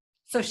baby.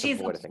 so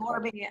she's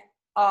absorbing it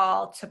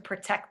all to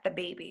protect the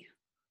baby.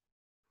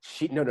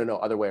 No,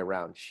 other way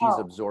around. She's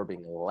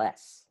absorbing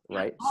less,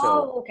 right?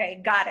 Oh,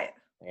 okay, got it.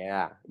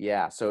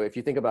 Yeah. So if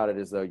you think about it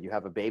as though you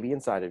have a baby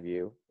inside of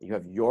you, you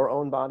have your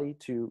own body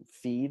to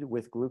feed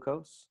with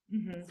glucose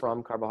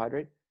from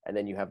carbohydrate, and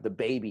then you have the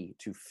baby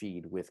to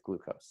feed with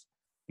glucose.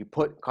 You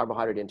put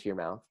carbohydrate into your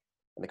mouth,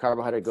 and the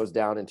carbohydrate goes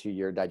down into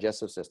your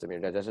digestive system. Your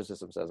digestive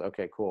system says,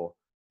 okay, cool,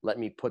 let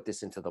me put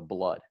this into the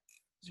blood.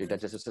 So your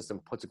digestive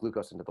system puts the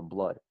glucose into the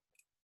blood.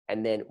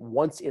 And then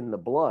once in the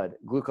blood,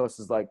 glucose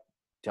is like,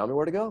 tell me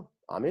where to go.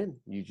 I'm in.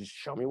 You just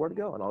show me where to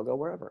go, and I'll go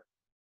wherever.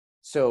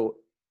 So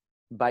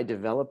by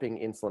developing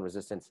insulin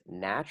resistance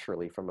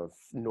naturally from a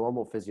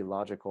normal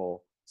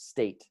physiological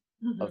state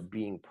of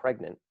being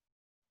pregnant,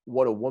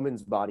 what a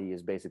woman's body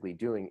is basically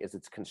doing is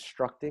it's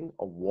constructing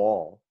a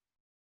wall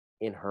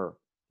in her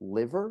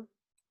liver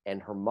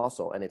and her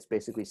muscle. And it's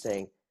basically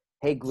saying,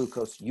 hey,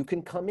 glucose, you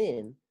can come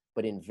in,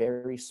 but in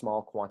very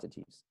small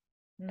quantities.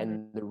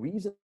 And the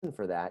reason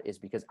for that is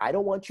because I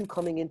don't want you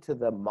coming into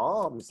the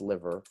mom's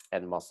liver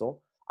and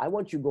muscle. I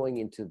want you going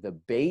into the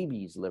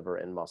baby's liver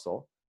and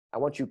muscle. I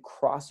want you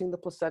crossing the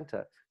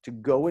placenta to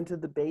go into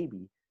the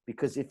baby,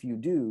 because if you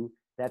do,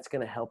 that's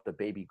going to help the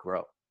baby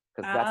grow,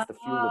 because that's the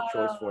fuel of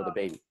choice for the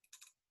baby,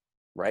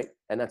 right?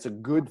 And that's a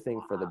good thing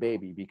for the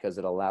baby because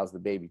it allows the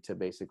baby to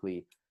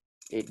basically,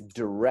 it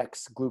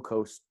directs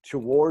glucose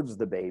towards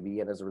the baby.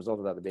 And as a result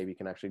of that, the baby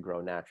can actually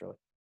grow naturally.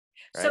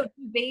 Right? So do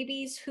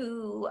babies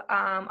who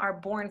are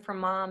born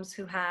from moms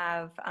who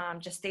have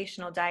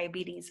gestational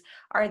diabetes,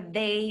 are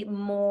they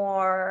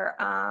more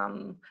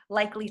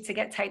likely to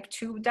get type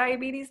 2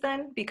 diabetes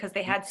then because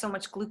they had so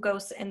much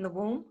glucose in the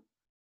womb?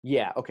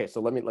 Yeah. Okay. So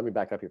let me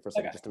back up here for a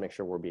second, just to make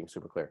sure we're being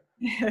super clear.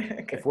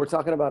 Okay. If we're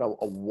talking about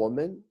a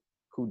woman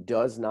who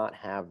does not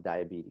have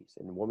diabetes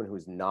and a woman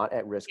who's not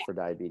at risk for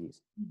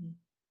diabetes,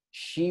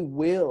 she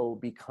will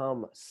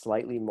become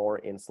slightly more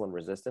insulin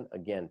resistant,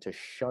 again, to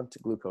shunt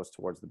glucose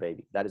towards the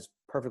baby. That is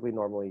perfectly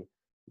normally,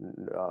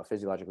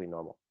 physiologically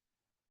normal.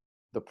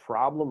 The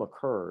problem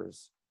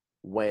occurs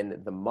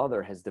when the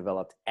mother has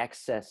developed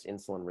excess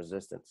insulin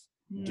resistance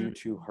due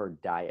to her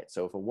diet.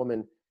 So if a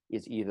woman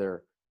is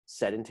either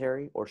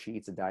sedentary or she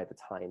eats a diet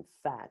that's high in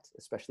fat,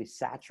 especially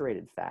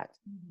saturated fat,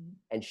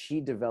 and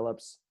she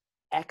develops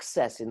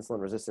excess insulin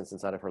resistance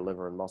inside of her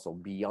liver and muscle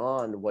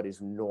beyond what is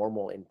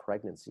normal in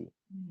pregnancy,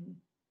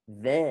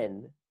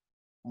 then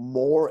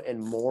more and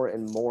more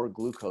and more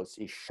glucose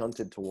is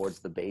shunted towards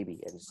the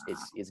baby and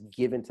is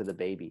given to the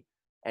baby,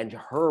 and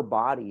her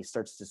body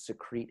starts to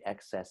secrete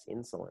excess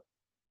insulin.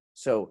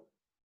 So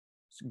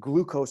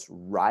glucose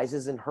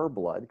rises in her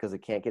blood because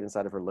it can't get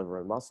inside of her liver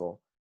and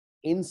muscle.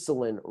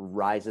 Insulin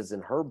rises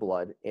in her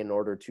blood in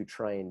order to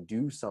try and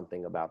do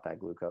something about that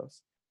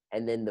glucose.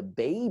 And then the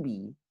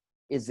baby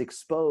is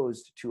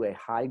exposed to a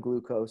high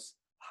glucose,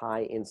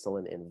 high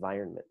insulin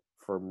environment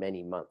for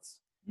many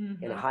months.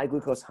 In a high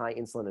glucose, high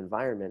insulin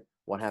environment,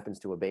 what happens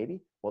to a baby?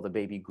 Well, the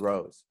baby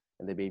grows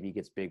and the baby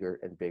gets bigger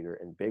and bigger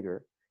and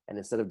bigger. And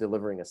instead of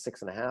delivering a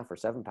 6.5 or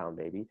 7 pound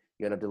baby,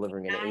 you end up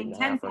delivering an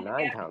 8.5 or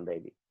 9 pound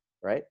baby,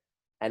 right?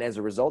 And as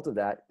a result of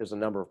that, there's a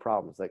number of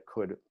problems that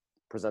could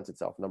present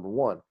itself. Number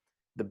one,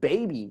 the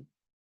baby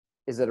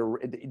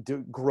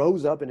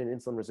grows up in an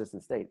insulin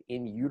resistant state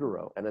in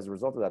utero. And as a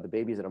result of that, the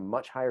baby is at a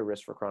much higher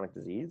risk for chronic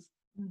disease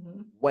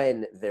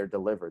when they're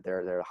delivered.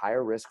 They're at a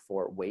higher risk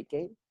for weight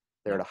gain.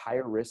 They're at a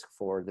higher risk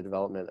for the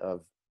development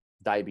of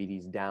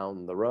diabetes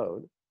down the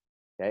road.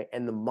 Okay.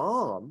 And the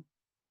mom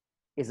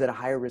is at a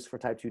higher risk for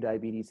type 2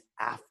 diabetes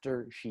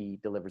after she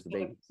delivers the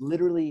baby.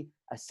 Literally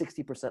a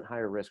 60%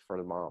 higher risk for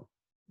the mom.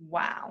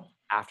 Wow.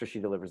 After she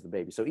delivers the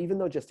baby. So even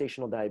though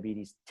gestational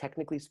diabetes,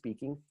 technically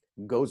speaking,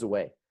 goes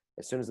away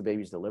as soon as the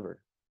baby's delivered.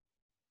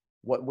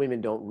 What women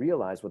don't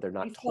realize, what they're You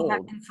not still have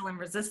told, insulin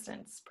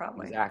resistance,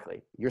 probably.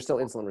 exactly, you're still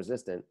insulin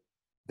resistant.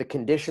 The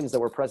conditions that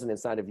were present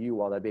inside of you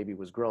while that baby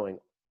was growing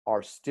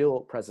are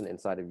still present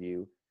inside of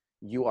you.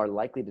 You are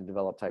likely to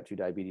develop type 2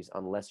 diabetes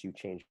unless you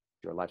change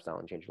your lifestyle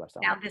and change your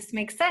lifestyle. Now, this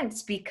makes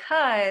sense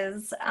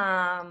because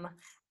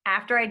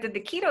after I did the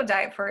keto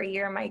diet for a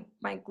year,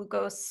 my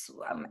glucose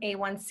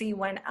A1C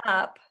went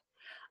up.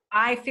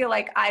 I feel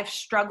like I've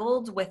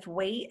struggled with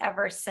weight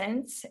ever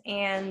since.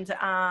 And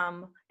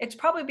it's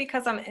probably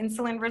because I'm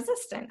insulin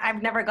resistant.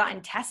 I've never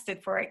gotten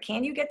tested for it.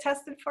 Can you get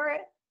tested for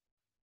it?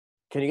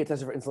 Can you get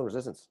tested for insulin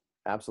resistance?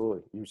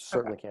 Absolutely. You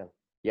certainly can.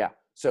 Yeah.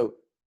 So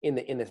in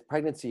the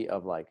pregnancy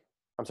of like,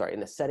 I'm sorry,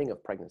 in the setting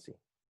of pregnancy,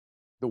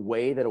 the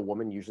way that a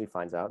woman usually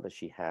finds out that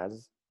she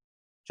has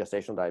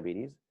gestational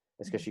diabetes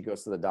is because she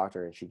goes to the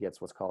doctor and she gets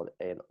what's called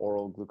an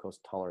oral glucose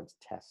tolerance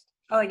test.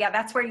 Oh yeah,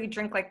 that's where you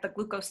drink like the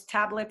glucose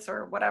tablets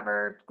or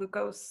whatever,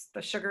 glucose,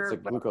 the sugar. It's a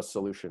glucose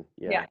solution.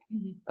 Yeah. Yeah.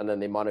 Mm-hmm. And then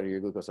they monitor your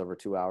glucose over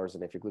 2 hours.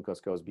 And if your glucose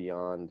goes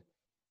beyond,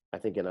 I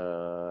think in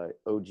a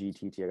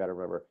OGTT, I got to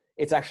remember,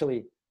 it's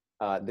actually,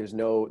 there's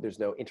no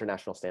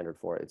international standard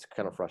for it. It's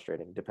kind of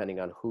frustrating depending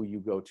on who you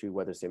go to,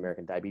 whether it's the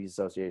American Diabetes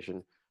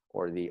Association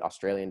or the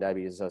Australian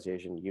Diabetes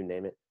Association, you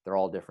name it, they're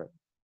all different.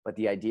 But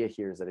the idea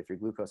here is that if your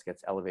glucose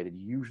gets elevated,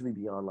 usually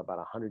beyond about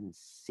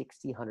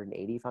 160,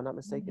 180, if I'm not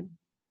mistaken,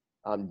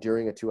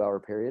 during a 2 hour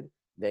period,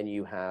 then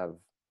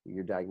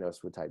you're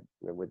diagnosed with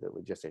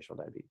gestational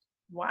diabetes.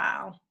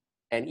 Wow.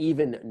 And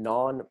even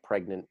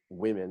non-pregnant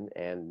women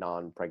and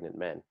non-pregnant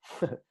men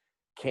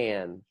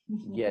can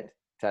get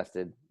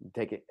tested,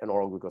 take an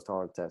oral glucose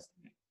tolerance test,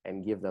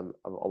 and give them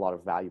a lot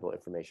of valuable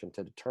information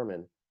to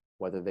determine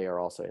whether they are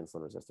also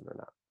insulin resistant or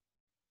not.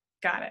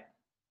 Got it.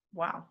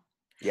 Wow.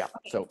 Yeah.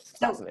 Okay. So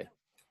fascinating.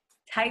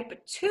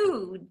 Type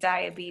 2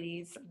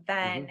 diabetes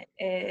then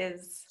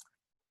is?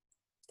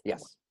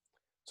 Yes.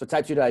 So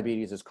type 2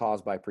 diabetes is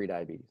caused by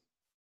prediabetes.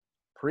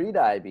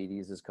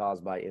 Prediabetes is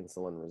caused by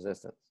insulin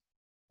resistance.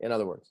 In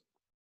other words,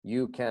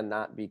 you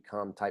cannot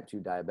become type 2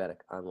 diabetic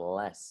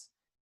unless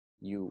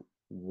you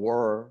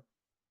were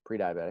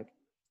pre-diabetic.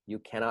 You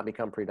cannot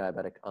become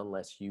pre-diabetic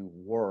unless you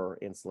were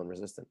insulin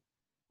resistant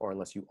or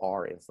unless you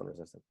are insulin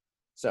resistant.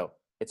 So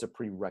it's a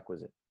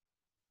prerequisite.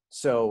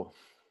 So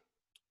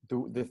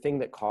the thing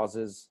that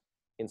causes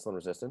insulin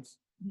resistance,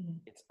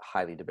 it's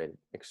highly debated,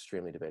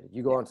 extremely debated.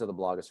 You go onto the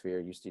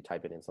blogosphere, you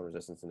type in insulin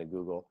resistance into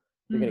Google,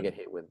 you're going to get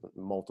hit with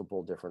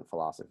multiple different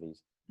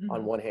philosophies.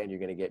 On one hand, you're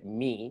going to get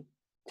me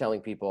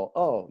telling people,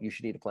 oh, you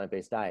should eat a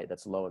plant-based diet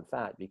that's low in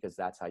fat because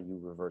that's how you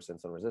reverse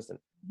insulin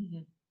resistance.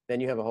 Then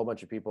you have a whole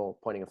bunch of people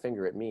pointing a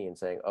finger at me and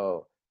saying,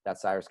 oh, that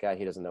Cyrus guy,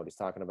 he doesn't know what he's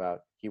talking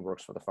about. He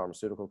works for the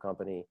pharmaceutical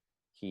company.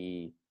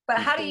 But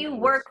how do you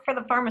work for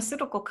the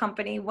pharmaceutical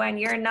company when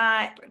you're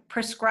not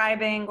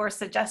prescribing or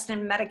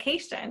suggesting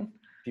medication?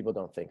 People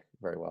don't think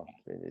very well.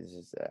 It's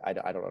just, I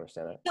don't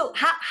understand that. So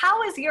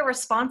how is your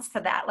response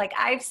to that? Like,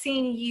 I've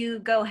seen you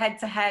go head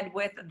to head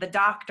with the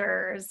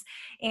doctors,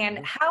 and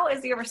how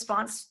is your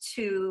response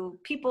to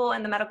people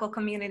in the medical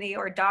community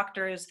or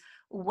doctors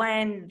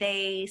when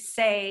they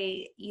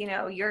say, you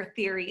know, your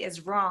theory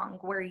is wrong,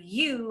 where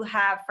you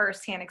have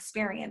firsthand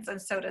experience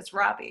and so does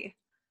Robbie?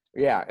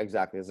 Yeah,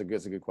 exactly. It's a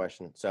good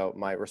question. So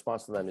my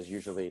response to them is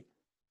usually,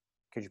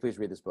 could you please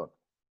read this book?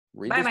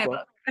 Buy my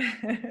book.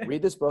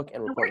 Read this book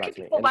and report back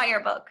to me. Where can people buy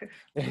your book?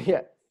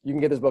 Yeah, you can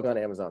get this book on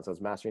Amazon. So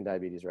it's Mastering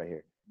Diabetes right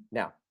here.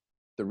 Now,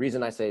 the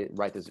reason I say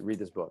read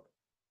this book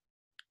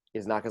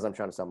is not because I'm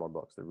trying to sell more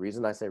books. The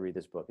reason I say read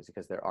this book is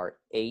because there are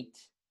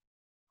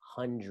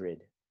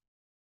 800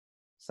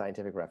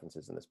 scientific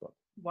references in this book.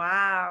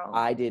 Wow.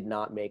 I did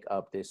not make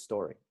up this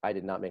story. I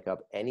did not make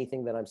up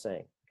anything that I'm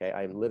saying. Okay,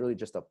 I am literally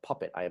just a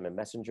puppet. I am a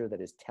messenger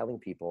that is telling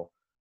people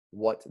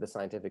what the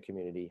scientific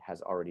community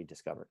has already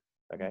discovered.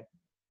 Okay.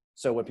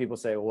 So when people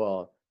say,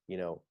 well, you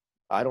know,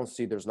 I don't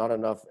see, there's not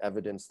enough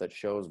evidence that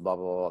shows blah,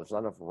 blah, blah, there's not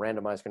enough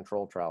randomized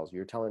control trials.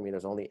 You're telling me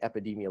there's only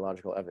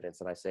epidemiological evidence.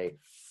 And I say,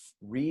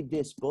 read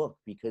this book,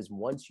 because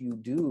once you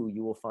do,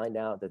 you will find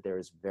out that there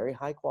is very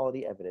high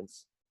quality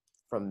evidence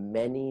from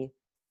many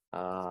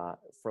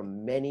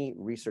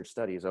research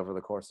studies over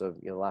the course of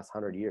the last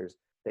 100 years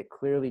that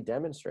clearly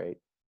demonstrate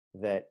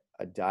that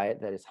a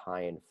diet that is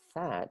high in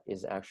fat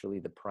is actually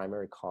the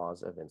primary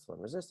cause of insulin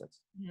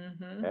resistance.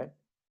 Okay,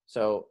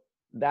 so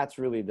that's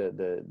really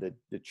the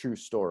true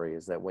story,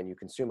 is that when you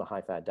consume a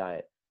high fat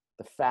diet,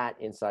 the fat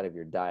inside of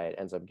your diet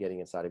ends up getting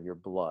inside of your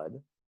blood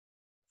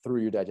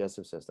through your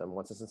digestive system.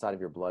 Once it's inside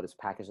of your blood, it's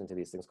packaged into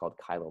these things called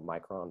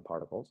chylomicron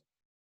particles.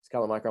 These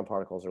chylomicron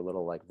particles are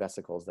little like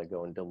vesicles that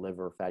go and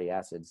deliver fatty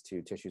acids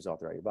to tissues all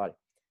throughout your body.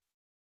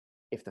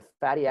 If the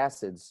fatty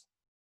acids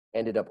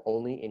ended up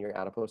only in your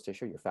adipose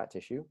tissue, your fat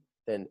tissue,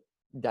 then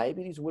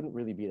diabetes wouldn't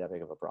really be that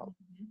big of a problem.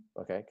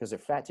 Okay, because the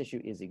fat tissue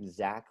is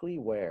exactly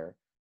where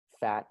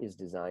fat is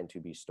designed to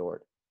be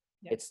stored.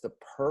 It's the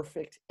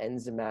perfect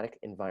enzymatic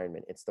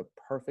environment. It's the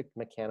perfect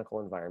mechanical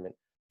environment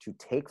to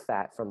take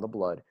fat from the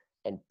blood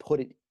and put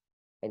it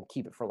and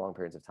keep it for long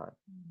periods of time.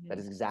 That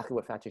is exactly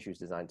what fat tissue is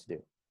designed to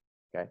do.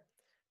 Okay.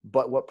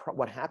 But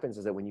what happens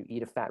is that when you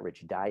eat a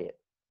fat-rich diet,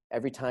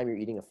 every time you're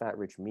eating a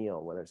fat-rich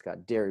meal, whether it's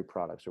got dairy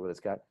products or whether it's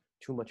got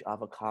too much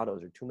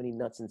avocados or too many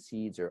nuts and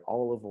seeds or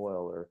olive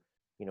oil or,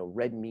 you know,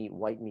 red meat,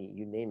 white meat,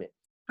 you name it.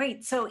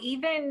 Wait, so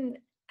even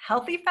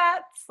healthy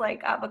fats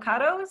like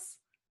avocados?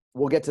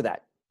 We'll get to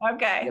that. The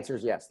Okay. answer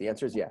is yes. The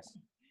answer is yes.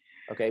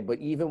 Okay. But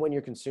even when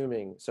you're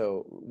consuming,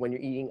 so when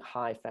you're eating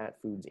high fat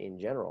foods in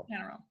general,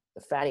 General.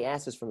 the fatty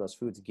acids from those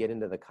foods get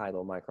into the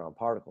chylomicron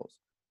particles.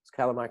 Those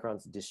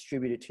chylomicrons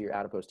distribute it to your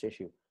adipose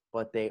tissue,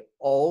 but they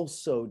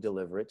also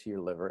deliver it to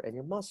your liver and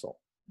your muscle.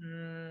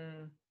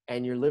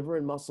 And your liver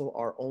and muscle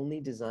are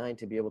only designed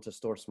to be able to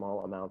store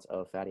small amounts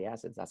of fatty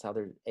acids. That's how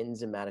they're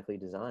enzymatically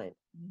designed.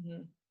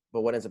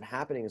 But what ends up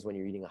happening is when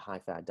you're eating a high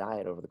fat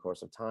diet over the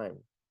course of time,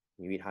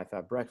 you eat high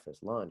fat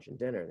breakfast, lunch, and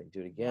dinner, and then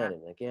do it again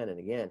and again and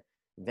again,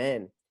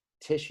 then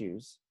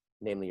tissues,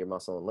 namely your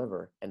muscle and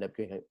liver, end up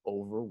getting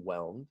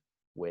overwhelmed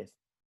with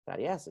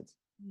fatty acids.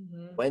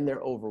 When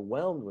they're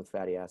overwhelmed with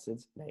fatty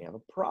acids, now you have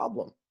a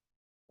problem.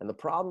 And the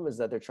problem is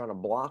that they're trying to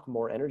block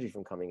more energy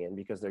from coming in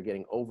because they're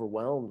getting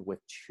overwhelmed with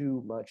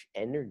too much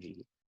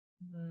energy.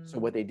 So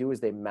what they do is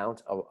they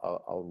mount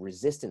a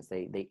resistance.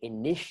 They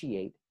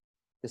initiate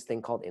this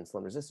thing called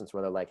insulin resistance,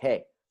 where they're like,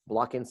 hey,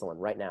 block insulin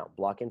right now.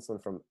 Block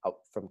insulin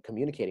from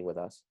communicating with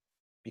us,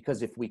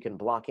 because if we can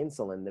block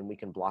insulin, then we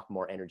can block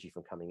more energy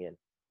from coming in.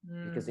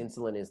 Because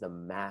insulin is the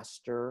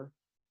master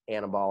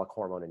anabolic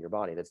hormone in your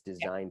body that's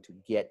designed to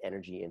get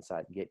energy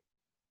inside, get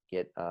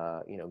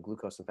you know,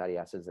 glucose and fatty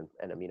acids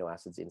and amino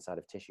acids inside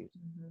of tissues.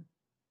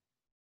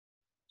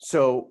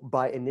 So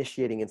by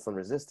initiating insulin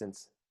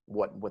resistance,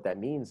 what that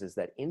means is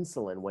that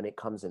insulin, when it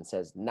comes and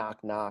says,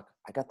 knock, knock,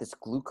 I got this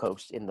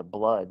glucose in the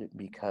blood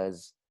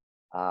because,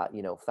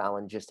 you know,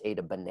 Fallon just ate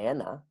a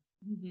banana.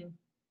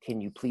 Can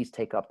you please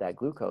take up that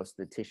glucose?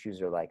 The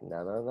tissues are like,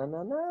 no, no, no,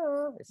 no,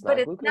 no. It's not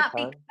glucose not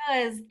time.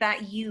 because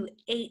that you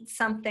ate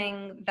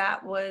something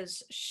that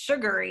was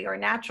sugary or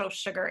natural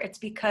sugar. It's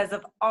because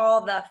of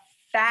all the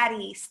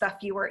fatty stuff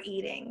you were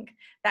eating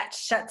that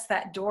shuts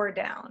that door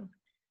down.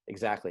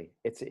 Exactly.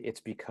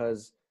 It's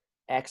because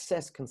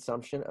excess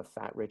consumption of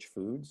fat-rich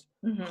foods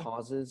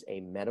causes a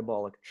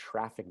metabolic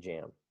traffic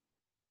jam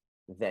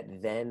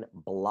that then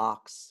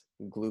blocks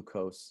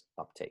glucose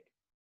uptake.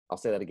 I'll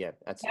say that again.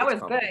 That was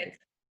good.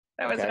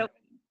 That was really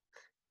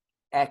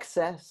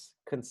excess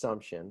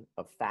consumption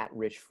of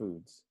fat-rich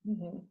foods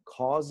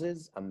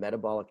causes a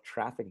metabolic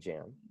traffic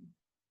jam,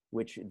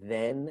 which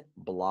then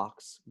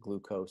blocks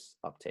glucose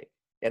uptake.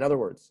 In other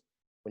words,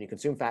 when you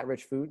consume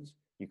fat-rich foods,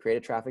 you create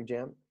a traffic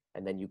jam,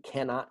 and then you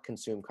cannot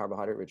consume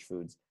carbohydrate-rich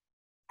foods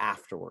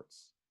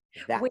afterwards.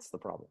 That's the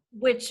problem.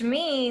 Which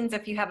means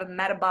if you have a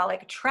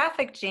metabolic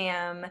traffic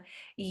jam,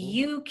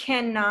 you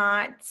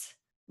cannot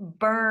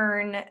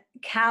burn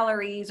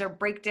calories or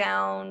break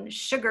down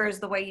sugars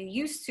the way you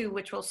used to,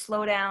 which will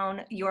slow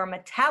down your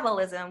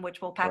metabolism,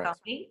 which will pack on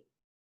weight.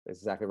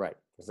 Exactly right.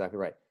 Exactly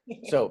right.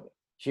 So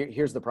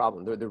here's the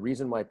problem. The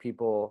reason why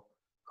people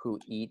who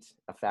eat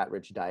a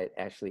fat-rich diet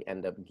actually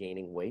end up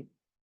gaining weight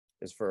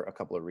is for a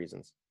couple of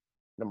reasons.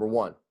 Number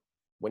one,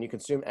 when you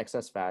consume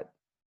excess fat,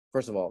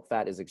 first of all,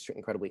 fat is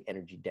incredibly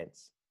energy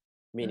dense,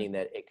 meaning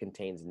that it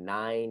contains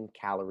 9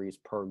 calories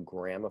per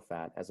gram of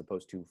fat as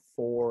opposed to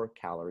 4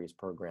 calories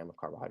per gram of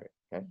carbohydrate.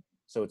 Okay.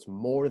 So it's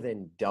more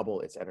than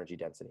double its energy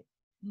density.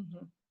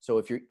 So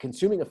if you're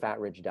consuming a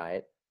fat-rich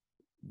diet,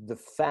 the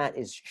fat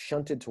is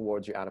shunted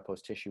towards your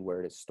adipose tissue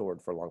where it is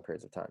stored for long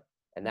periods of time.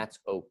 And that's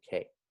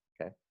okay.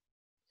 Okay.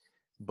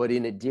 But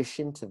in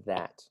addition to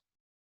that,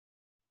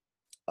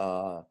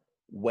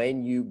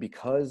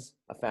 because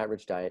a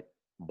fat-rich diet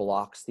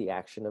blocks the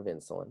action of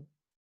insulin,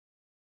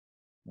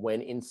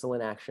 when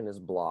insulin action is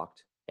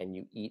blocked and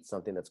you eat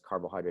something that's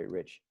carbohydrate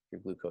rich,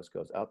 your glucose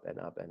goes up and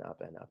up and up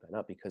and up and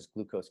up because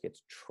glucose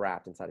gets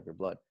trapped inside of your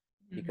blood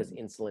because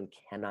insulin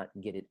cannot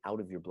get it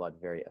out of your blood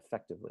very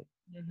effectively.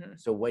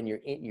 So when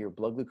your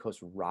blood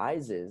glucose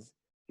rises,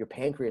 your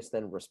pancreas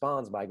then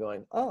responds by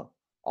going, oh,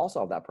 I'll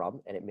solve that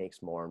problem. And it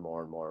makes more and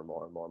more and more and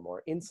more and more and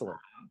more insulin.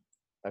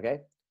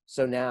 Okay.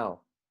 So now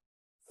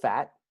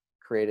fat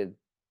created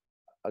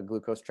a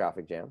glucose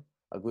traffic jam.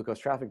 A glucose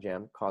traffic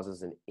jam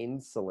causes an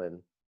insulin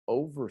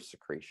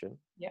oversecretion.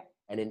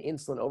 And in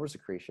insulin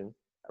oversecretion,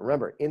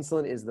 remember,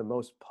 insulin is the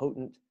most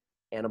potent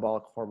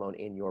anabolic hormone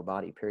in your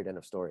body, period, end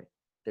of story.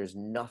 There's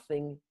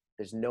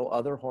no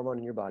other hormone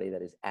in your body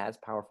that is as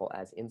powerful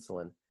as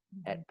insulin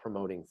at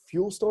promoting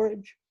fuel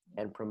storage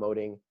and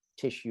promoting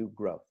tissue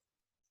growth.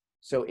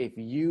 So if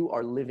you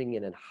are living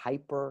in a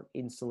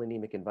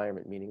hyperinsulinemic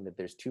environment, meaning that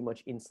there's too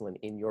much insulin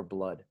in your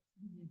blood,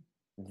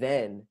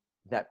 then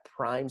that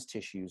primes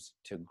tissues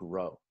to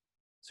grow.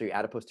 So your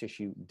adipose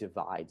tissue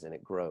divides and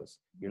it grows.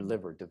 Your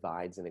liver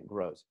divides and it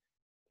grows.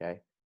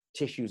 Okay.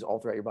 Tissues all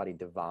throughout your body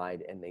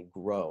divide and they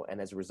grow. And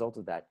as a result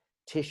of that,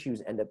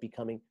 tissues end up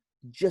becoming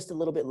just a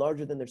little bit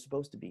larger than they're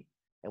supposed to be.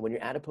 And when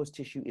your adipose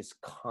tissue is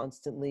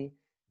constantly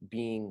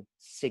being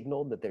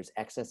signaled that there's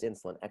excess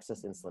insulin,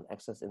 excess insulin,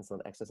 excess insulin,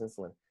 excess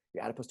insulin,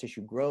 your adipose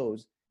tissue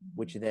grows,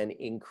 which then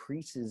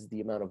increases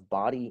the amount of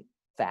body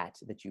fat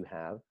that you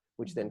have,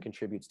 which then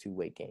contributes to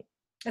weight gain.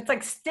 It's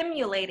like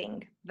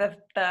stimulating the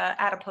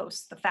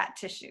adipose, the fat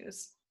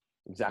tissues.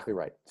 Exactly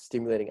right.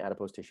 Stimulating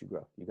adipose tissue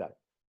growth. You got it.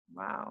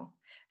 Wow.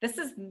 This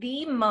is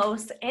the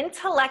most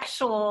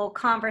intellectual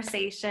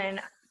conversation.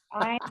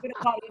 I'm going to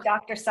call you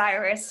Dr.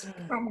 Cyrus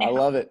from I now.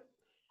 love it.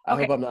 I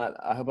Okay.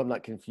 hope I'm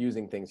not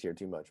confusing things here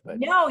too much, but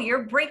No,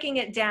 you're breaking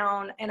it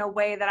down in a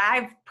way that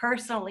I've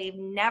personally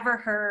never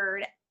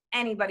heard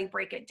anybody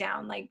break it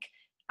down. Like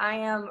I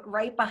am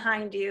right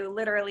behind you,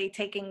 literally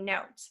taking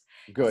notes.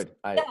 good.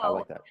 I So,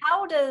 like that.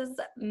 how does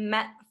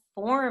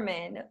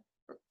metformin,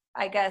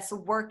 I guess,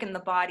 work in the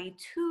body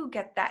to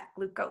get that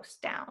glucose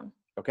down?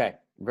 Okay.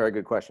 Very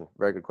good question.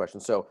 Very good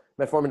question. So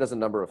metformin does a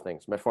number of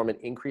things. Metformin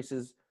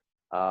increases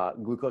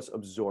glucose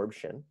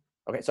absorption.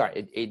 Okay,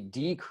 sorry, it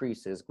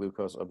decreases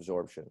glucose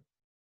absorption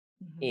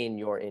Mhm. in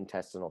your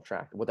intestinal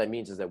tract. What that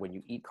means is that when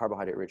you eat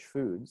carbohydrate-rich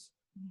foods,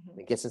 Mhm.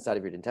 it gets inside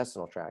of your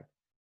intestinal tract.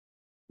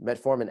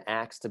 Metformin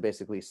acts to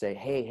basically say,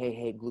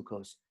 hey,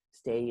 glucose,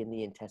 stay in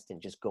the intestine.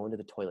 Just go into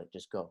the toilet.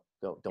 Just go.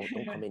 Don't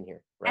come in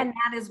here. Right. And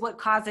that is what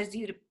causes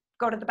you to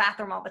go to the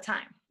bathroom all the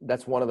time.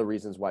 That's one of the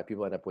reasons why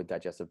people end up with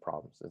digestive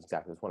problems.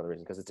 That's one of the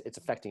reasons, because it's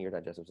affecting your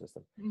digestive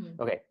system. Mhm.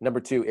 Okay. Number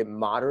two, it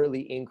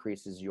moderately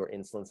increases your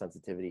insulin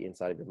sensitivity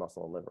inside of your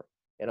muscle and liver.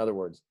 In other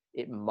words,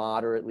 it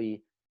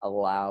moderately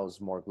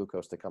allows more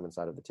glucose to come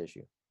inside of the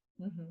tissue.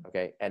 Mhm.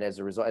 Okay. And as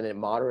a result, and it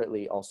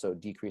moderately also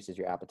decreases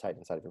your appetite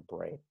inside of your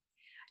brain.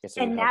 Okay,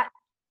 so you And have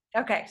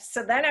that, okay,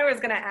 so then I was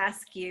going to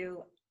ask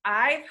you,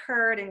 I've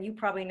heard, and you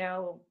probably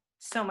know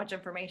so much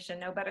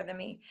information, know better than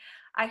me.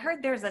 I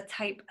heard there's a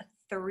type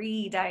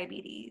 3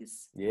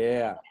 diabetes.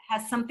 yeah. It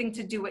has something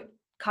to do with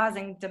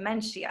causing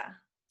dementia.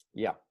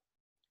 Yeah.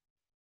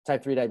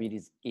 Type 3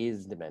 diabetes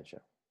is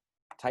dementia.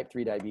 Type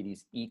 3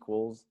 diabetes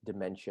equals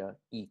dementia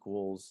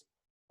equals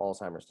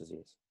Alzheimer's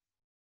disease.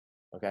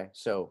 Okay.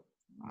 So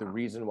the Wow.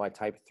 reason why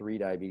type 3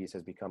 diabetes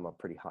has become a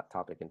pretty hot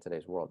topic in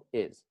today's world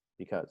is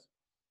because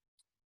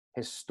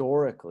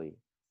historically,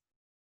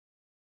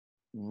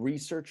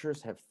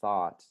 researchers have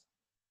thought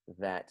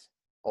that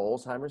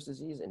Alzheimer's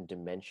disease and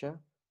dementia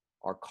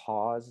are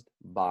caused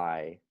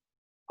by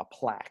a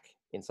plaque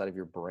inside of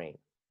your brain.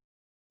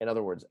 In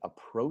other words, a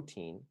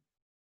protein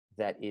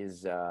that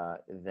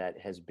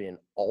has been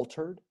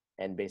altered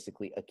and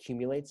basically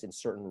accumulates in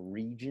certain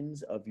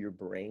regions of your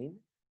brain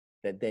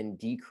that then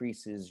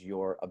decreases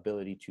your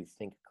ability to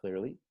think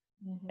clearly,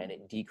 Mhm. and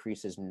it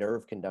decreases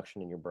nerve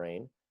conduction in your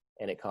brain,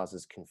 and it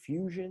causes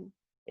confusion,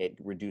 it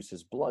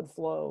reduces blood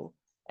flow,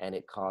 and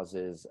it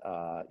causes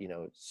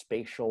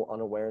spatial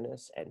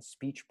unawareness and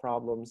speech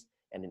problems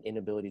and an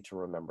inability to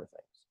remember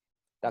things.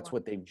 That's Wow.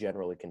 what they've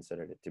generally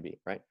considered it to be,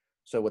 right?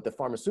 So what the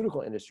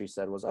pharmaceutical industry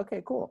said was,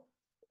 okay, cool.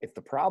 If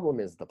the problem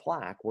is the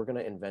plaque, we're going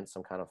to invent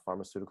some kind of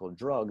pharmaceutical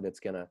drug that's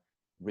going to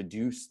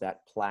reduce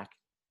that plaque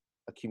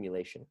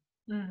accumulation.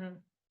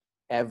 Mhm.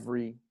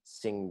 Every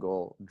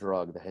single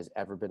drug that has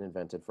ever been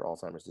invented for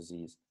Alzheimer's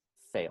disease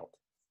failed.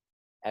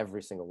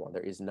 Every single one.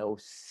 There is no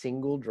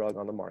single drug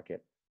on the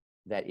market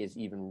that is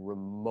even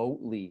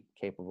remotely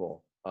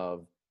capable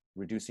of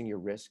reducing your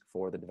risk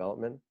for the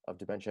development of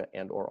dementia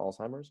and or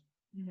Alzheimer's,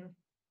 Mhm.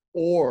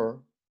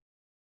 or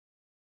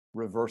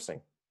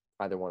reversing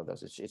either one of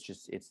those.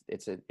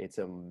 It's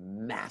a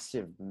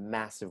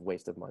massive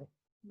waste of money.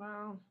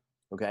 Wow.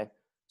 Okay.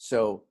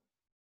 So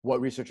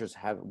what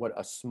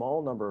a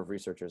small number of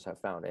researchers have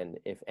found, and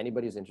if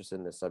anybody's interested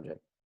in this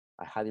subject,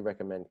 I highly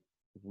recommend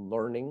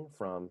learning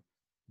from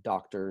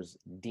doctors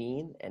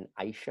Dean and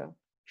Aisha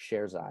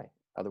Sherzai,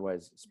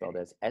 otherwise spelled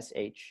as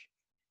Sherzai.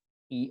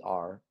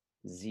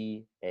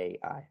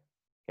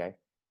 Okay.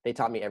 They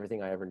taught me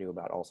everything I ever knew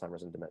about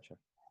Alzheimer's and dementia.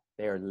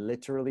 They are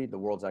literally the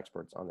world's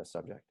experts on this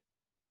subject.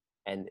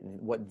 And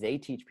what they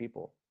teach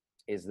people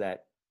is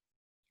that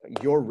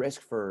your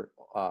risk for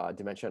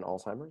dementia and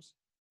Alzheimer's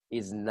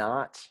is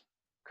not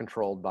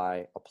controlled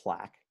by a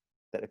plaque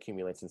that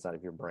accumulates inside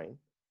of your brain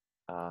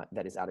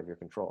that is out of your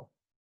control.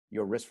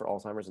 Your risk for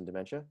Alzheimer's and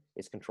dementia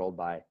is controlled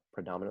by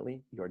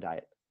predominantly your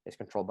diet. It's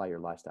controlled by your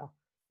lifestyle.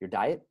 Your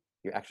diet,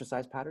 your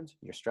exercise patterns,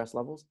 your stress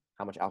levels,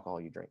 how much alcohol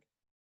you drink.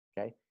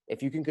 Okay?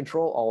 If you can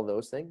control all of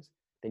those things,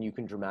 then you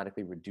can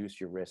dramatically reduce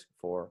your risk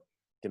for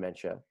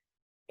dementia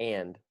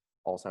and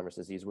Alzheimer's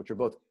disease, which are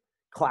both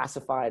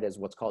classified as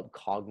what's called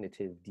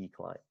cognitive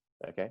decline.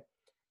 Okay.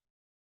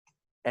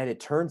 And it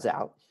turns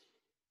out,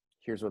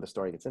 here's where the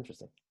story gets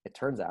interesting. It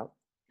turns out,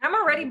 I'm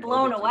already in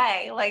blown order to,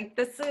 away. Like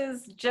this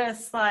is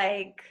just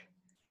like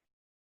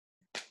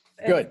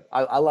good.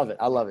 I love it.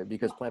 I love it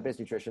because plant-based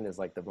nutrition is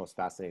like the most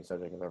fascinating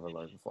subject I've ever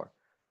learned before.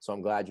 So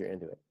I'm glad you're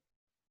into it.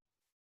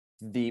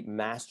 The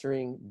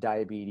Mastering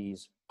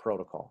Diabetes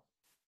Protocol,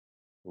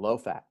 low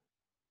fat,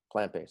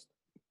 plant-based,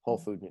 whole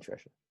food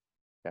nutrition.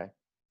 Okay.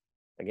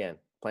 Again,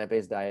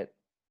 plant-based diet,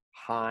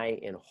 high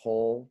in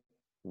whole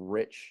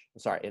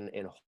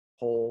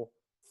whole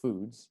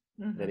foods,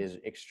 that is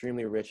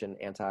extremely rich in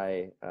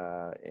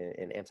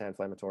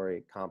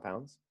anti-inflammatory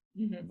compounds,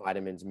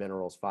 vitamins,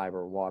 minerals,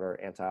 fiber, water,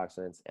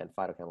 antioxidants, and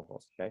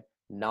phytochemicals. Okay.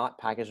 Not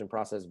packaged and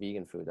processed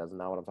vegan food. That's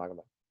not what I'm talking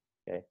about.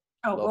 Okay.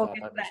 Oh, Low we'll fat, get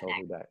to plant-based, that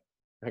whole food diet.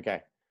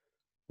 Okay.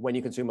 when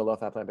you consume a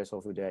low-fat plant-based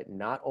whole food diet,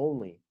 not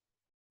only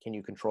can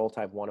you control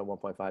type 1 and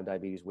 1.5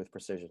 diabetes with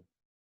precision,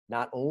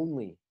 not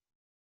only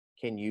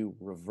can you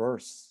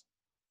reverse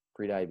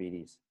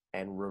prediabetes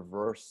and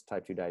reverse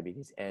type 2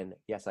 diabetes, and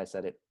yes, I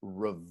said it,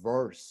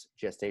 reverse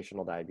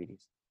gestational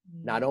diabetes.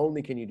 Not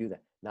only can you do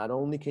that, not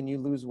only can you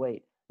lose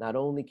weight, not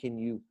only can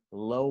you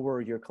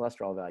lower your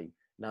cholesterol value,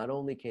 not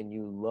only can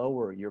you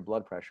lower your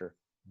blood pressure,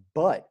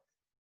 but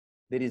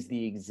that is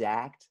the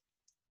exact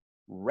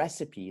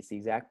recipe, it's the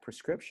exact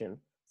prescription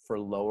for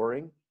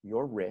lowering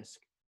your risk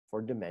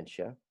for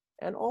dementia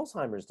and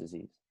Alzheimer's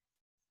disease.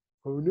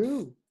 Who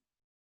knew?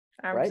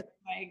 I'm Right? just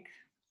like,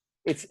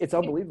 It's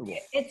unbelievable.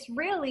 it's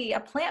really, a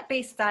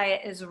plant-based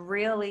diet is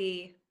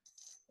really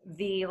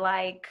the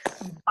like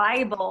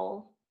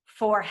Bible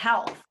for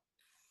health.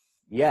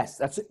 Yes,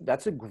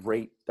 that's a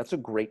great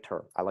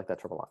term. I like that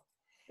term a lot.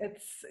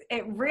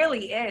 It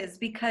really is,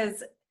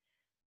 because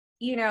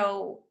you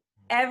know,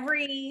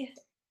 every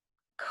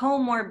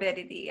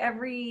comorbidity,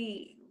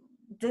 every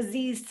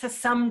disease to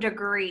some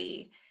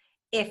degree,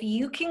 if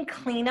you can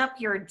clean up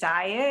your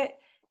diet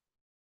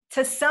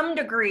to some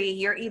degree,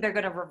 you're either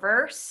going to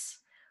reverse,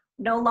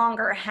 no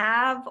longer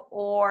have,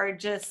 or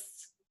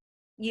just,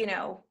 you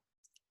know,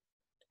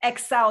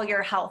 excel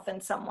your health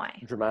in some way.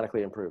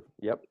 Dramatically improve.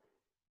 Yep.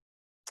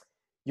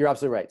 You're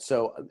absolutely right.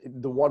 So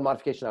the one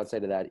modification I would say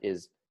to that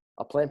is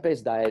a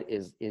plant-based diet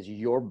is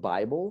your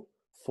Bible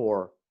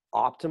for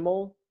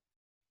optimal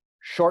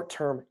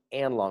short-term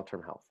and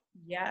long-term health.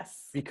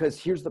 Yes. Because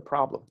here's the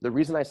problem. The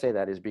reason I say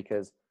that is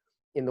because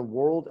in the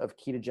world of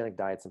ketogenic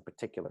diets in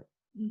particular,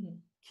 Mm-hmm.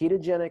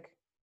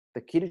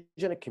 the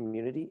ketogenic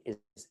community is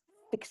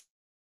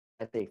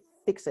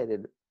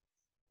fixated,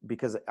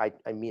 because I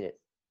mean it,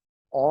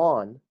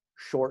 on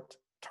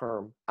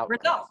short-term outcomes.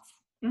 Results.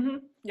 Mm-hmm.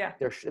 Yeah.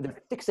 They're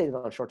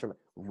fixated on short-term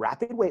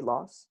rapid weight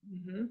loss,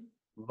 Mm-hmm.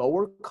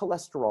 lower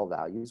cholesterol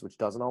values, which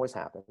doesn't always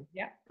happen.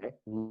 Yeah. Okay?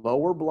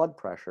 Lower blood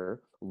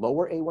pressure,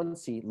 lower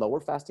A1C, lower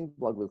fasting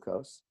blood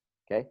glucose.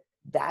 Okay,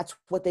 that's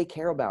what they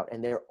care about,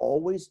 and they're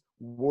always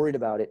worried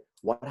about it.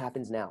 What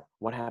happens now?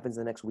 What happens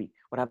the next week?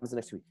 What happens the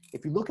next week?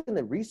 If you look in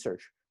the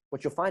research,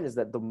 what you'll find is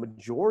that the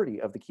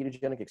majority of the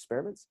ketogenic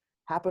experiments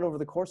happen over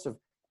the course of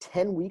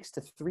 10 weeks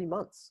to 3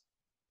 months.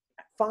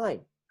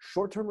 Fine,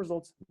 short-term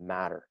results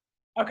matter.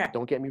 Okay.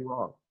 Don't get me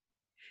wrong,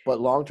 but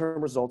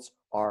long-term results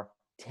are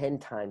 10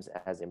 times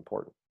as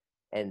important.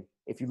 And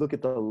if you look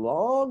at the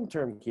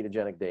long-term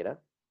ketogenic data,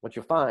 what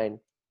you'll find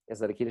is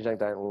that a ketogenic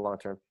diet in the long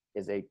term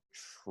is a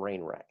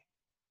train wreck.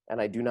 And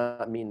I do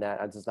not mean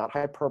that. This is not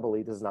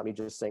hyperbole. This is not me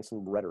just saying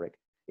some rhetoric.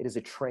 It is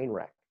a train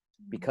wreck,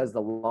 because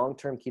the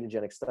long-term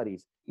ketogenic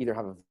studies either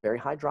have a very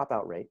high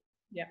dropout rate,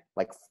 Yeah.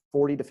 like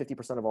 40 to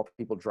 50% of all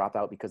people drop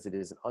out because it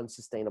is an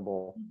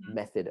unsustainable Mhm.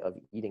 method of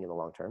eating in the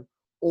long term,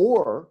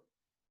 or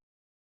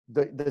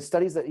the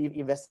studies that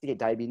investigate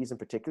diabetes in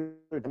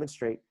particular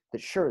demonstrate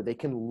that sure, they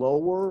can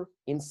lower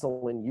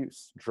insulin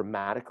use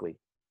dramatically,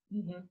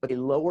 Mm-hmm. but they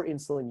lower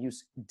insulin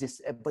use,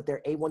 but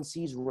their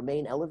A1Cs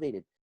remain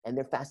elevated, and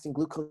their fasting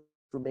glucose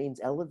remains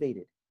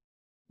elevated,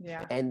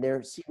 Yeah. and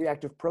their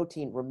C-reactive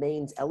protein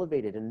remains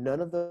elevated, and none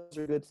of those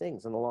are good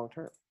things in the long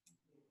term.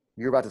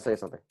 You're about to say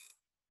something.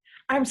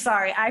 I'm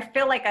sorry. I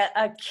feel like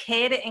a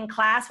kid in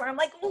class where I'm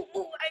like, ooh,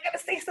 I gotta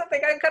say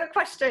something. I got a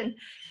question.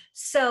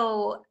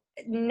 So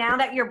now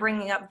that you're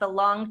bringing up the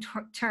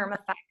long-term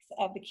effects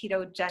of the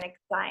ketogenic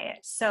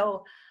diet,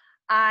 so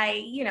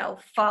I,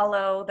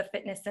 follow the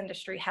fitness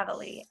industry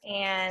heavily,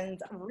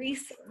 and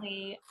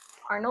recently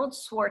Arnold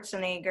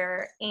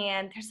Schwarzenegger,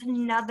 and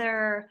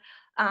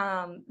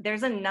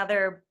there's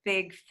another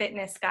big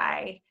fitness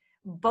guy.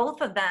 Both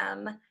of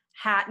them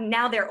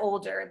now they're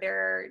older,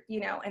 they're,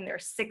 in their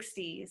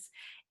 60s,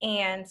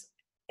 and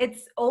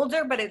it's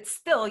older, but it's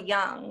still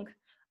young,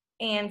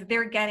 and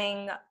they're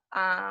getting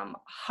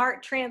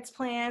heart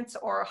transplants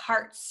or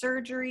heart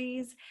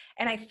surgeries.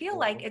 And I feel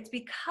like it's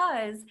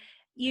because,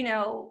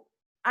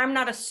 I'm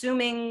not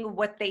assuming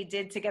what they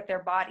did to get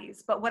their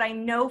bodies, but what I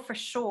know for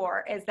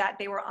sure is that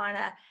they were on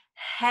a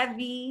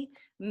heavy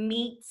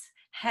meat,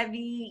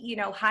 heavy,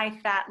 high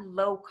fat,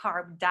 low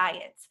carb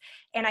diets.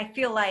 And I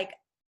feel like,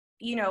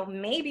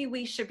 maybe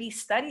we should be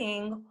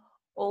studying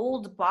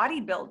old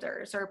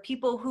bodybuilders or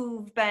people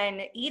who've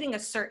been eating a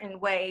certain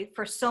way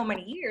for so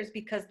many years,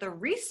 because the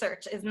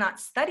research is not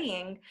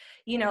studying,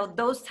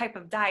 those type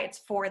of diets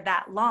for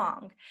that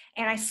long.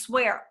 And I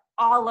swear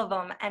all of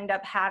them end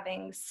up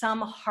having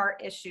some heart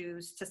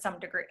issues to some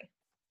degree.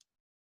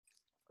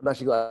 I'm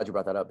actually glad you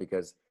brought that up,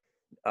 because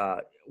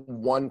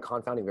one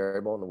confounding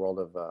variable in the world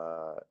of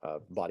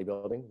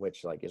bodybuilding,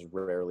 which like is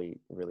rarely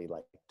really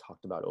like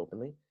talked about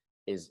openly,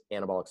 is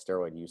anabolic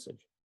steroid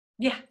usage.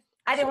 Yeah,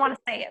 I didn't want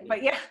to say it,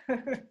 but yeah.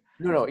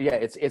 No,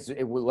 yeah,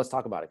 let's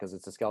talk about it, because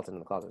it's a skeleton in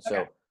the closet.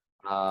 Okay.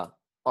 So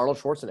Arnold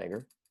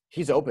Schwarzenegger,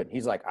 he's open.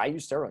 He's like, I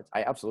use steroids.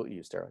 I absolutely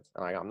use steroids,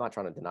 and I'm not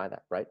trying to deny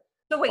that, right?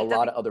 So wait, a does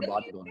lot he of other still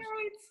use bodybuilders.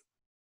 steroids?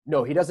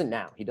 No, he doesn't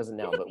now. He doesn't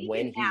now. He's a But vegan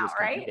when he now, was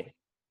right? competing,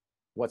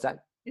 what's that?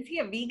 Is he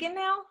a vegan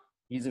now?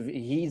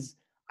 He's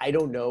I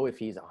don't know if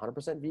he's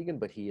 100% vegan,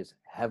 but he is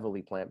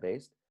heavily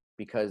plant-based,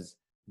 because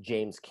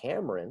James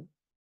Cameron,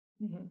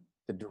 Mhm.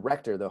 the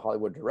director, the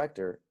Hollywood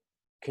director,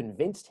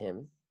 convinced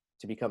him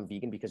to become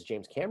vegan because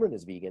James Cameron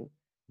is vegan.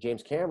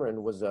 James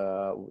Cameron was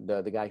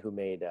the guy who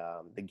made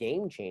the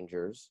Game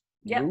Changers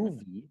Yep.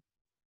 movie.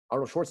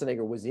 Arnold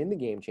Schwarzenegger was in the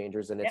Game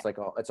Changers, and it's Yep.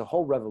 like it's a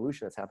whole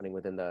revolution that's happening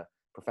within the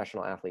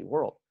professional athlete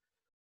world.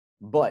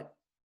 But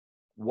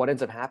what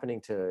ends up happening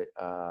to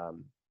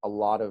a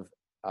lot of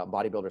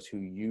bodybuilders who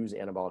use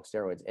anabolic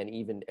steroids, and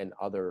even in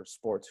other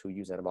sports who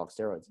use anabolic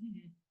steroids,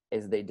 Mhm.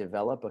 is they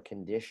develop a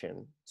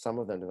condition. Some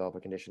of them develop a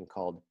condition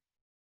called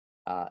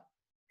uh,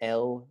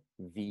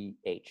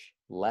 LVH,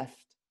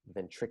 left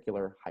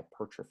ventricular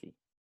hypertrophy.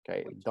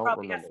 Okay, Which don't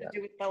probably has remember to that.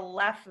 do with the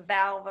left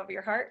valve of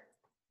your heart.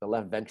 The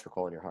left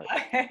ventricle in your heart.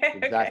 Okay.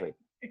 Exactly.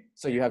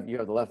 So you have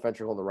the left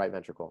ventricle and the right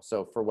ventricle.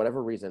 So for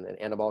whatever reason, an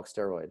anabolic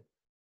steroid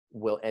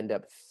will end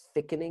up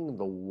thickening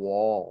the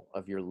wall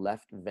of your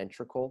left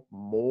ventricle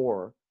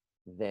more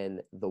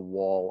than the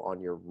wall on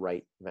your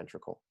right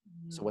ventricle.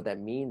 So what that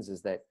means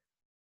is that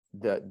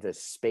the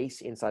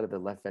space inside of the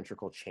left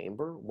ventricle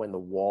chamber, when the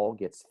wall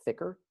gets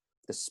thicker,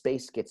 the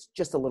space gets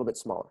just a little bit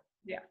smaller.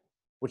 Yeah.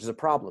 Which is a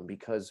problem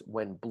because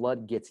when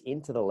blood gets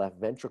into the left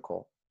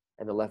ventricle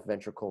and the left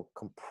ventricle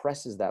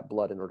compresses that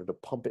blood in order to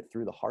pump it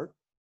through the heart,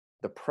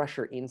 the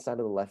pressure inside of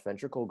the left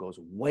ventricle goes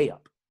way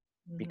up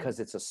because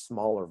it's a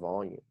smaller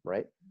volume,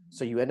 right?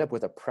 So you end up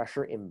with a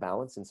pressure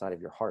imbalance inside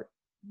of your heart.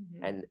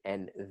 Mhm.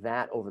 And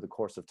that over the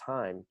course of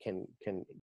time can